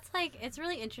 That's like, it's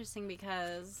really interesting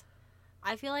because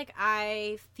I feel like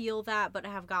I feel that, but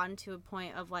have gotten to a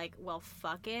point of, like, well,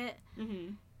 fuck it.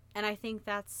 Mm-hmm. And I think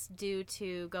that's due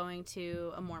to going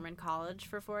to a Mormon college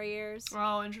for 4 years.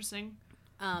 Oh, interesting.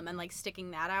 And, like, sticking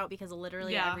that out because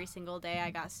literally every single day I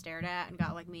got stared at and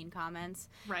got, like, mean comments.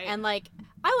 Right. And, like,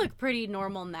 I look pretty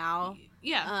normal now.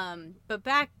 Yeah. But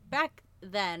back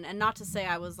then, and not to say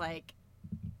I was, like,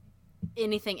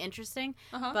 anything interesting,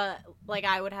 but, like,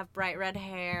 I would have bright red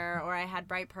hair, or I had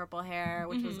bright purple hair,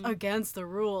 which was against the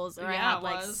rules, or I had,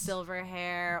 like, silver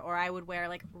hair, or I would wear,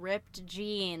 like, ripped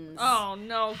jeans. Oh,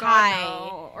 no, God,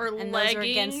 no. Or and leggings. Those are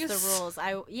against the rules.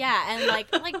 And,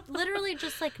 like, literally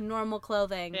just, like, normal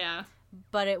clothing. Yeah.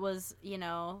 But it was, you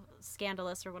know,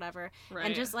 scandalous or whatever. Right.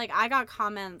 And just, like, I got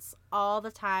comments all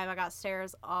the time. I got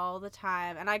stares all the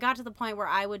time. And I got to the point where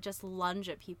I would just lunge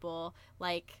at people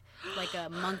like a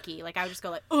monkey. Like, I would just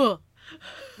go like, ugh.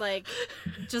 Like,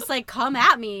 just, like, come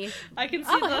at me. I can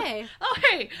see hey. Oh,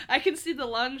 hey. I can see the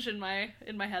lunge in my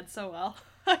head so well.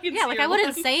 I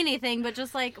wouldn't say anything, but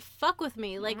just, like, fuck with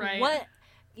me. Like, what?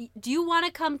 Do you want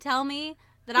to come tell me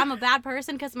that I'm a bad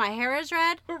person because my hair is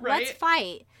red? Right. Let's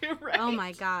fight. Right. Oh,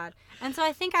 my God. And so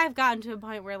I think I've gotten to a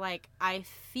point where, like, I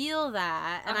feel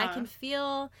that, and I can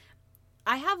feel...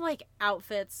 I have, like,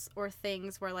 outfits or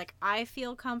things where, like, I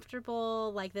feel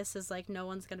comfortable, like, this is, like, no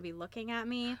one's gonna be looking at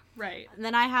me. Right. And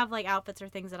then I have, like, outfits or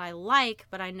things that I like,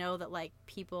 but I know that, like,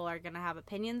 people are gonna have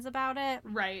opinions about it.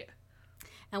 Right.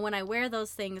 And when I wear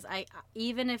those things,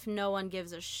 even if no one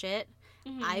gives a shit,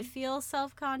 I feel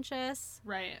self-conscious.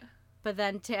 Right. But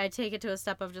then I take it to a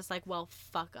step of just, like, well,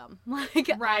 fuck them.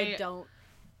 Like, right.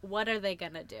 What are they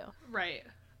gonna do? Right.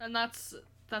 And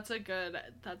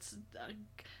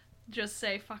just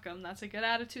say fuck them. That's a good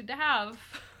attitude to have.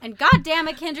 And goddamn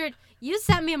it, Kindred, you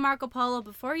sent me a Marco Polo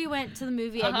before you went to the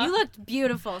movie, and you looked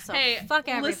beautiful. So fuck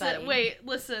everybody.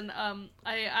 Listen.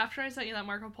 After I sent you that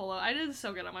Marco Polo, I did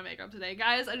so good on my makeup today,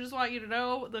 guys. I just want you to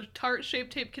know the Tarte Shape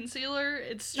Tape Concealer.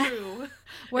 It's true.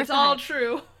 It's all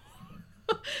true.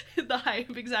 The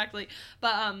hype, exactly.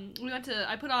 But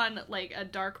I put on, like, a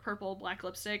dark purple black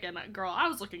lipstick, and girl, I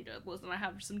was looking good. Listen, I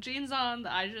have some jeans on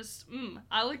that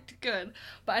I looked good.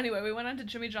 But anyway, we went on to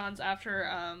Jimmy John's after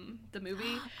the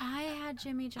movie. I had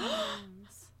Jimmy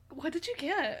John's. What did you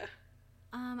get?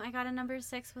 I got a number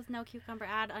 6 with no cucumber,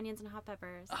 add onions and hot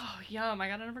peppers. Oh, yum. I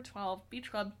got a number 12,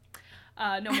 Beach Club.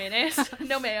 No mayonnaise,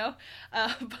 no mayo.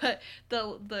 But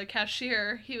the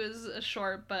cashier, he was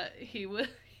short, but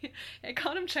I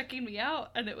caught him checking me out,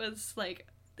 and it was like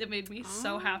it made me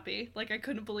so happy. Like, I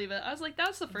couldn't believe it. I was like, that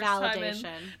was the first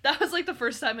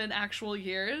Validation. time in actual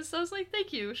years. So I was like,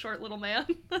 thank you, short little man.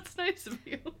 That's nice of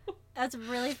you. That's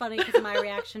really funny because my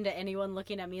reaction to anyone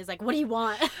looking at me is like, what do you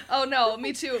want? Oh, no,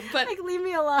 me too. But like, leave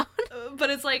me alone. But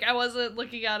it's like, I wasn't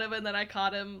looking at him, and then I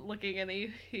caught him looking, and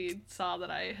he saw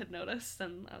that I had noticed,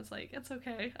 and I was like, it's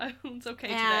okay. It's okay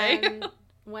today.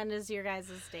 When is your guys'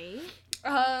 date?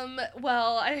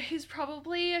 Well, he's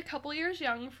probably a couple years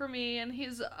young for me, and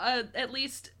he's at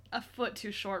least a foot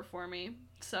too short for me,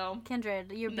 so...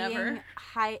 Kindred, you're being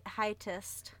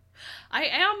heightist. I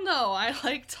am, though. I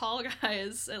like tall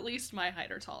guys. At least my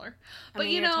height or taller. But,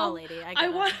 you're a tall lady. I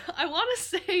want to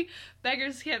say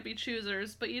beggars can't be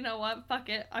choosers, but you know what? Fuck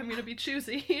it. I'm gonna be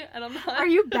choosy, and I'm not... Are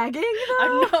you begging,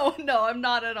 though? No, I'm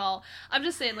not at all. I'm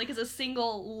just saying, like, as a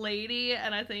single lady,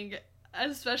 and I think...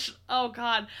 Especially, oh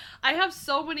god, I have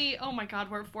so many, oh my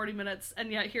god, we're at 40 minutes, and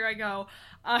yet here I go.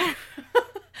 I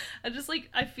just, like,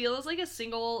 I feel as, like, a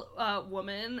single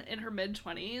woman in her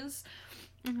mid-20s.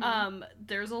 Mm-hmm.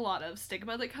 There's a lot of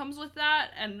stigma that comes with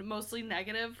that, and mostly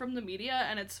negative from the media,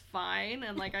 and it's fine,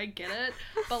 and, like, I get it,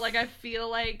 but, like, I feel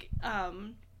like,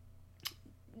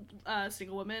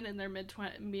 single women in their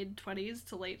mid-20s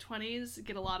to late 20s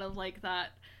get a lot of, like,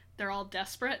 that, they're all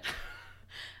desperate.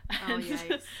 And,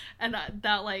 yikes. And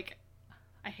that, like,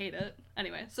 I hate it.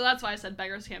 Anyway, so that's why I said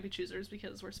beggars can't be choosers,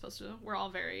 because we're all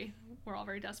very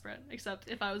desperate. Except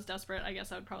if I was desperate, I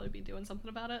guess I would probably be doing something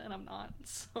about it, and I'm not,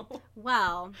 so.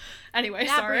 Well. Anyway,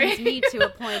 that sorry. That brings me to a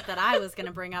point that I was going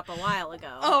to bring up a while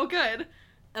ago. Oh, good.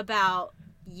 About,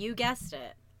 you guessed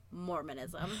it,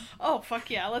 Mormonism. Oh, fuck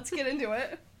yeah, let's get into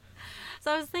it.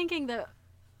 So I was thinking that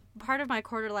part of my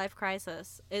quarter-life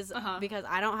crisis is because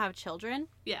I don't have children.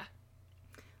 Yeah.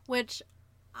 Which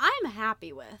I'm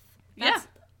happy with.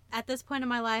 At this point in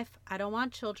my life, I don't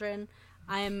want children.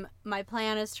 My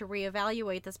plan is to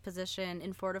reevaluate this position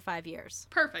in 4 to 5 years.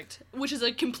 Perfect. Which is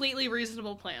a completely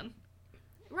reasonable plan.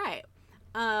 Right.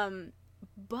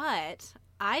 But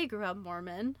I grew up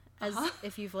Mormon, as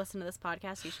if you've listened to this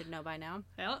podcast, you should know by now.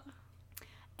 Yeah.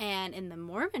 And in the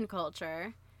Mormon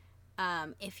culture,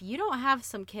 if you don't have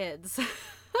some kids,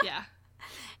 yeah.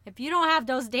 If you don't have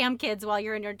those damn kids while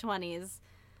you're in your 20s,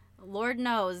 Lord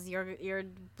knows you're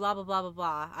blah, blah, blah, blah,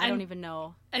 blah. I don't even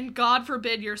know. And God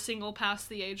forbid you're single past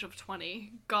the age of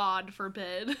 20. God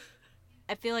forbid.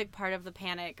 I feel like part of the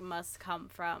panic must come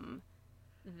from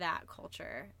that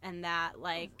culture and that,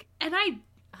 like... And I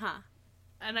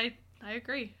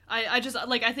agree. I just,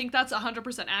 like, I think that's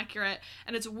 100% accurate,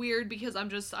 and it's weird because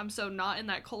I'm so not in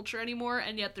that culture anymore,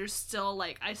 and yet there's still,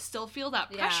 like, I still feel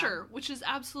that pressure, which is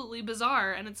absolutely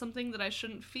bizarre, and it's something that I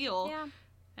shouldn't feel. Yeah.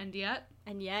 And yet,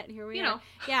 here we are.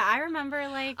 Yeah, I remember,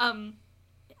 like,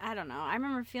 I don't know. I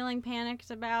remember feeling panicked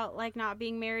about, like, not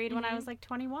being married when I was, like,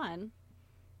 21.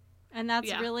 And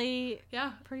that's really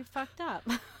pretty fucked up.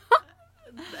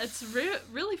 It's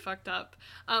really fucked up.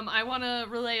 I want to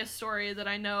relay a story that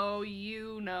I know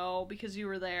you know because you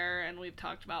were there and we've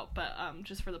talked about, but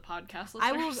just for the podcast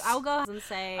listeners. I'll go ahead and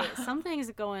say something's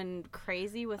going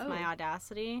crazy with my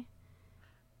Audacity.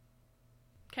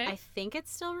 Okay. I think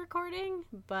it's still recording,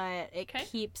 but it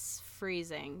keeps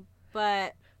freezing.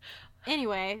 But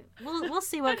anyway, we'll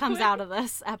see what comes out of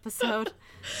this episode.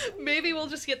 Maybe we'll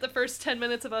just get the first 10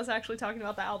 minutes of us actually talking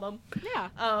about the album. Yeah.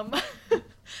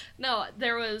 No,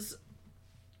 there was...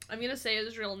 I'm going to say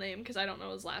his real name because I don't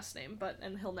know his last name,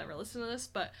 and he'll never listen to this,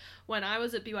 but when I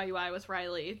was at BYUI with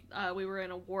Riley, we were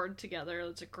in a ward together.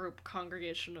 It's a group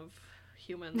congregation of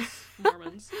humans,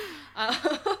 Mormons.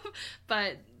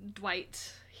 But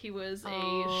Dwight, he was a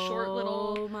short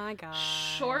little... Oh my god.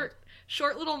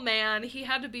 Short little man. He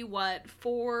had to be,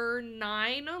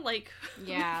 4'9"? Like,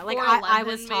 yeah, like I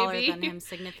was taller maybe. Than him,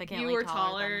 significantly You were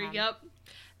taller, yep.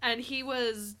 And he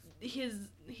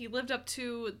lived up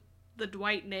to the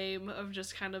Dwight name of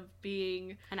just kind of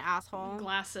being an asshole,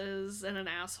 glasses and an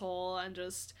asshole, and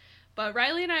just. But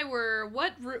Riley and I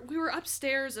we were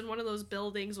upstairs in one of those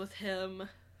buildings with him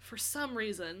for some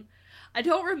reason. I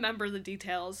don't remember the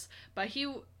details, but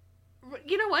you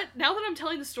know what? Now that I'm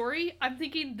telling the story, I'm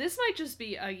thinking this might just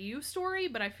be a you story,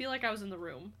 but I feel like I was in the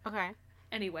room. Okay.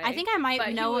 Anyway. I think I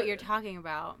might know what you're talking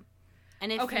about.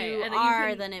 And if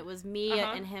then it was me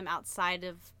and him outside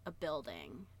of a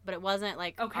building. But it wasn't,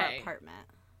 like, our apartment.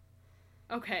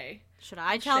 Okay. Should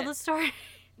I tell the story?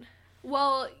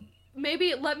 Well,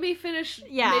 maybe let me finish.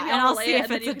 Yeah, maybe and I'll see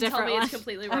if it's a different one. It's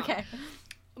completely wrong. Okay.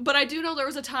 But I do know there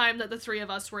was a time that the three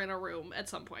of us were in a room at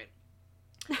some point.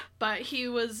 But he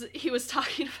was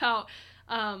talking about,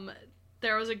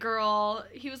 there was a girl,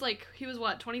 he was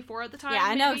what, 24 at the time? Yeah,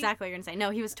 I know exactly what you're going to say.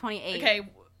 No, he was 28. Okay.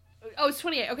 Oh, it's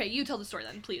 28. Okay, you tell the story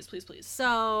then, please.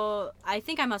 So I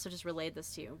think I must have just relayed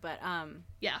this to you, but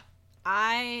yeah.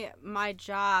 My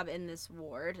job in this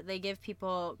ward, they give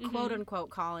people quote unquote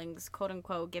callings, quote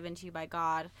unquote given to you by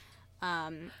God.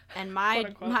 And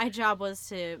my job was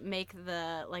to make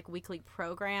the like weekly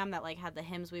program that like had the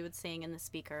hymns we would sing and the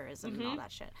speakers and all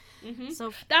that shit.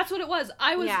 So that's what it was.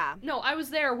 I was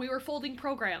there. We were folding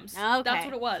programs. Okay. That's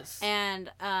what it was.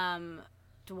 And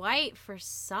Dwight, for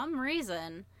some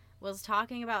reason, was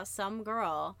talking about some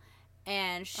girl,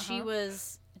 and she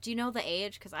was. Do you know the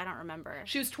age? Because I don't remember.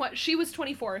 She was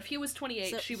 24. If he was 28,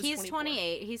 so she was 24. He's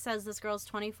 28. He says this girl's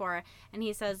 24, and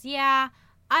he says, "Yeah,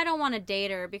 I don't want to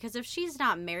date her because if she's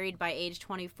not married by age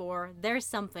 24, there's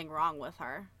something wrong with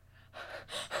her."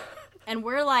 And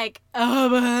we're like,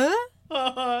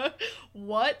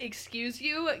 what? Excuse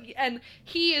you? And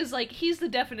he is like, he's the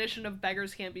definition of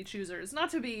beggars can't be choosers.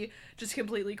 Not to be just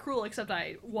completely cruel, except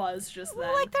I was just then.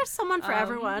 Well, like, there's someone for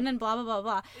everyone and blah, blah, blah,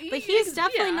 blah. But he's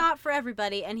definitely not for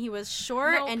everybody, and he was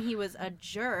short, and he was a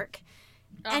jerk.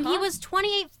 And he was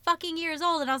 28 fucking years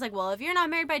old, and I was like, well, if you're not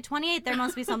married by 28, there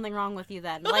must be something wrong with you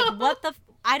then. Like, what the...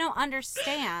 I don't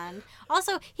understand.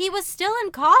 Also, he was still in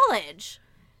college.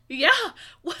 Yeah.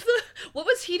 What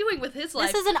was he doing with his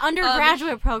life? This is an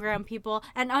undergraduate program, people.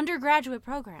 An undergraduate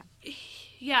program.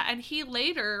 Yeah, and he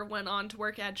later went on to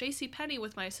work at JCPenney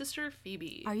with my sister,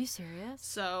 Phoebe. Are you serious?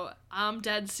 So, I'm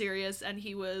dead serious, and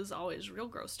he was always real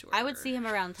gross to her. I would see him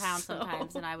around town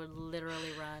sometimes, and I would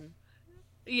literally run.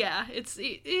 Yeah,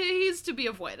 he's to be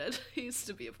avoided. He's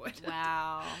to be avoided.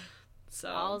 Wow. So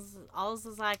all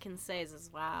as I can say is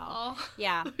wow. Oh,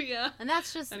 yeah. Yeah. And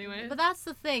that's just anyway. But that's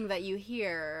the thing that you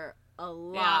hear a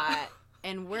lot. Yeah.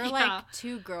 And we're like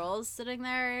two girls sitting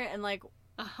there, and like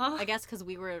I guess because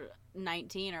we were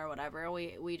 19 or whatever,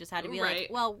 we just had to be like,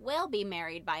 well, we'll be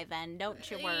married by then,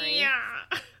 don't you worry. Yeah.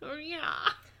 Oh yeah.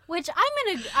 Which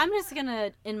I'm just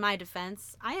gonna, in my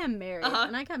defense, I am married,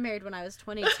 and I got married when I was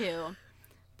 22.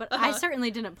 But I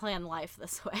certainly didn't plan life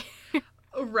this way.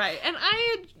 Right. And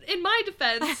in my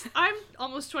defense, I'm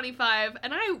almost 25,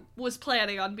 and I was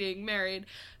planning on being married,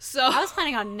 so... I was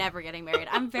planning on never getting married.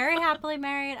 I'm very happily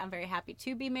married. I'm very happy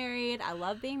to be married. I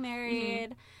love being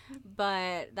married.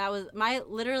 But that was... My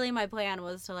plan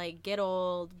was to, like, get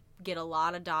old, get a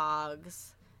lot of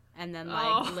dogs, and then,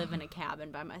 like, live in a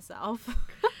cabin by myself.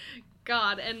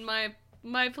 God, and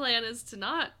my plan is to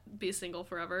not be single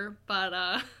forever, but,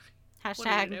 Hashtag... What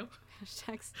are you gonna do?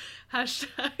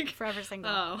 Hashtag forever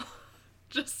single. Oh,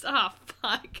 just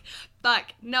fuck.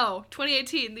 No,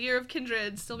 2018, the year of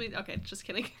Kindred, still being okay. Just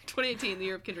kidding. 2018, the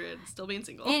year of Kindred, still being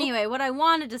single. Anyway, what I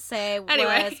wanted to say was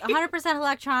 100%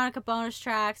 Electronica bonus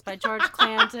tracks by George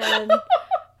Clanton.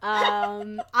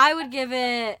 I would give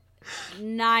it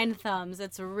 9 thumbs.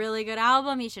 It's a really good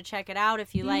album. You should check it out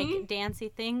if you like dancey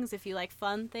things. If you like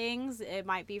fun things, it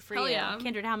might be for you. Yeah.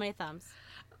 Kindred, how many thumbs?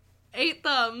 8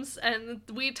 thumbs, and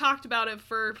we talked about it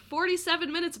for 47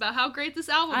 minutes about how great this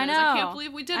album is. I can't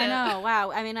believe we did it. I know,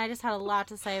 wow. I mean, I just had a lot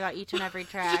to say about each and every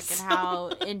track and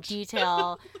how in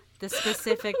detail the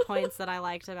specific points that I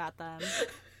liked about them.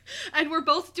 And we're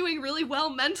both doing really well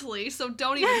mentally, so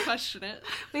don't even question it.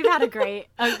 We've had a great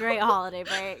holiday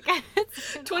break.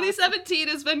 2017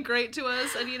 has been great to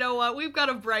us, and you know what? We've got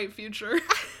a bright future.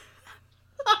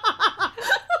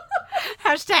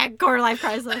 Hashtag quarter life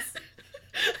crisis.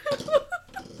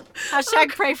 Hashtag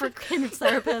pray for Kindred's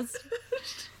therapist.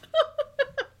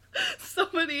 So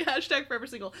many hashtag forever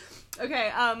single.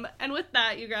 Okay, and with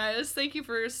that, you guys, thank you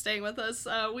for staying with us.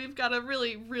 We've got a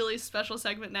really, really special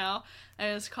segment now,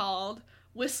 and it's called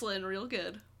Whistling Real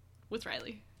Good with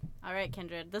Riley. All right,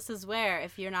 Kindred, this is where,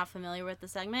 if you're not familiar with the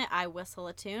segment, I whistle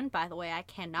a tune. By the way, I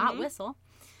cannot whistle.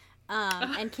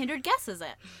 And Kindred guesses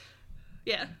it.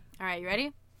 Yeah. All right, you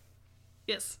ready?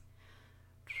 Yes.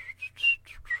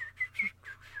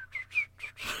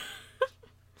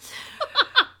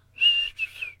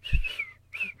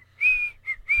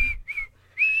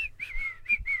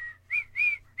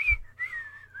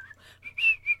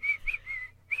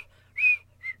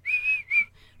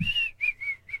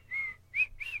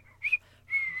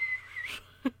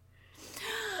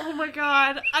 Oh my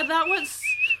god, that was...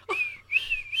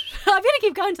 I'm gonna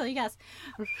keep going until you guess.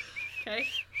 Okay.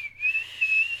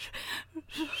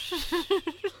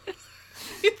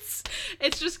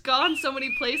 It's just gone so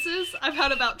many places. I've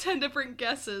had about 10 different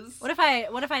guesses. What if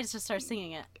I just start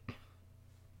singing it?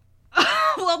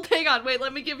 Well, hang on, wait,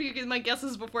 let me give you my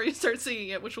guesses before you start singing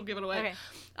it, which will give it away.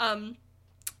 Okay.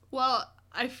 Well,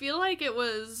 I feel like it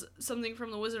was something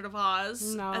from The Wizard of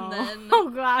Oz. No. And then oh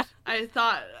god. I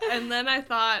thought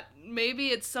maybe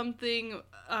it's something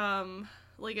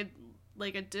like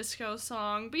like a disco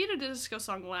song, but you did a disco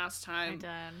song last time.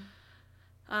 I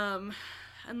did.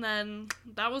 And then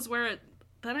that was where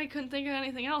then I couldn't think of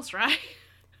anything else, right?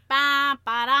 Ba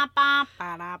ba da ba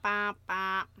ba da ba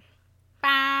ba.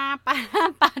 Ba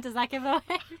ba ba. Does that give it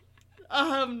away?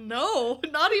 No,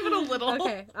 not even a little.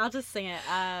 Okay, I'll just sing it.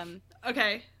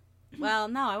 Okay. Well,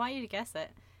 no, I want you to guess it.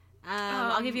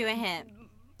 I'll give you a hint.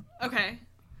 Okay.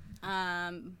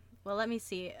 Well, let me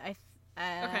see.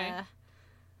 Okay.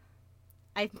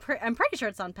 I'm pretty sure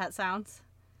it's on Pet Sounds.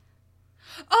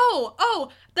 Oh,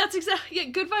 that's exactly, yeah,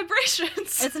 Good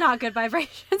Vibrations. It's not Good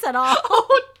Vibrations at all.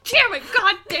 Oh, damn it,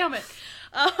 god damn it.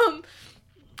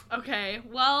 Okay,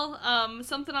 well,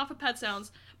 something off of Pet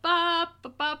Sounds. Ba, ba,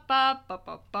 ba, ba, ba,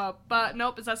 ba, ba, ba.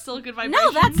 Nope, is that still Good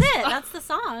Vibrations? No, that's it. That's the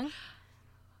song.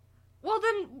 Well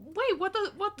then, wait, what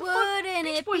the Wouldn't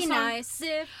Beach it Boys be song? nice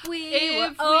if we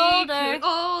If were older? we could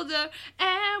older,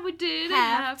 and we didn't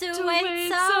have to wait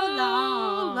so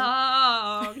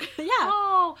long. Yeah.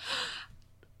 Oh,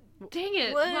 dang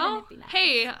it. Wouldn't Well, it be nice?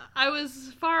 hey, I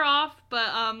was far off,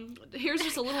 but here's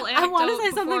just a little anecdote. I want to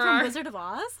say something before from Wizard of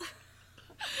Oz.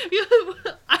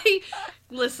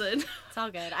 Listen. It's all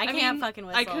good. I can't fucking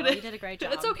whistle. You did a great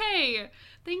job. It's okay.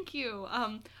 Thank you.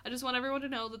 I just want everyone to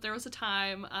know that there was a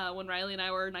time when Riley and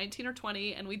I were 19 or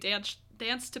 20 and we danced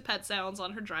to Pet Sounds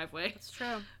on her driveway. It's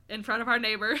true. In front of our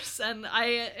neighbors, and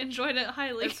I enjoyed it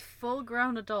highly. It's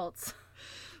full-grown adults.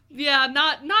 Yeah,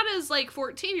 not as like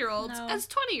 14-year-olds, No. as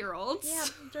 20-year-olds. Yeah,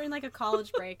 during like a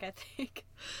college break, I think.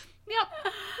 Yep.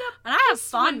 And I have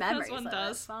fond one- memories. as one of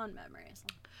does. it. Fond memories.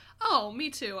 Oh, me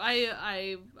too.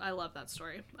 I love that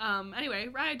story. Anyway,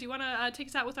 Ryan, do you want to take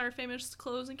us out with our famous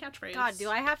closing catchphrase? God, do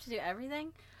I have to do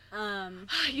everything?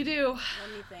 You do.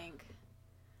 Let me think.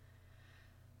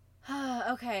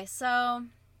 Okay, so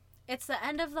it's the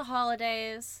end of the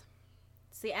holidays.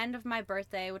 It's the end of my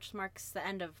birthday, which marks the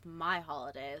end of my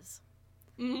holidays.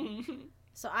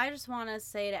 So I just want to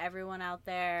say to everyone out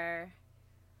there,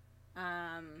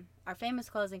 our famous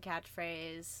closing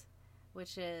catchphrase,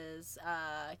 which is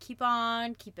keep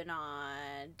on keeping on.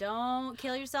 Don't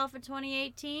kill yourself in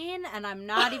 2018. And I'm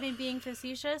not even being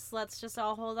facetious. Let's just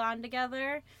all hold on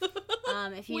together.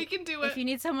 We can do it. If you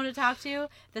need someone to talk to,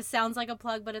 this sounds like a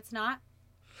plug, but it's not.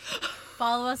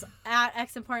 Follow us at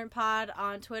XImportantPod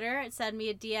on Twitter. Send me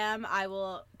a DM. I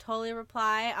will totally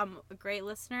reply. I'm a great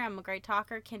listener. I'm a great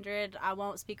talker. Kindred, I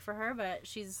won't speak for her, but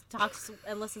she talks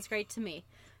and listens great to me.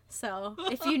 So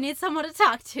if you need someone to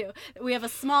talk to, we have a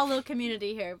small little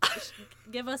community here.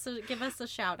 Give us a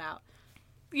shout out.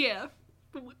 Yeah.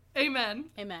 Amen.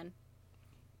 Amen.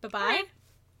 Bye-bye.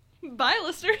 Bye,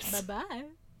 listeners. Bye-bye.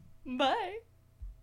 Bye.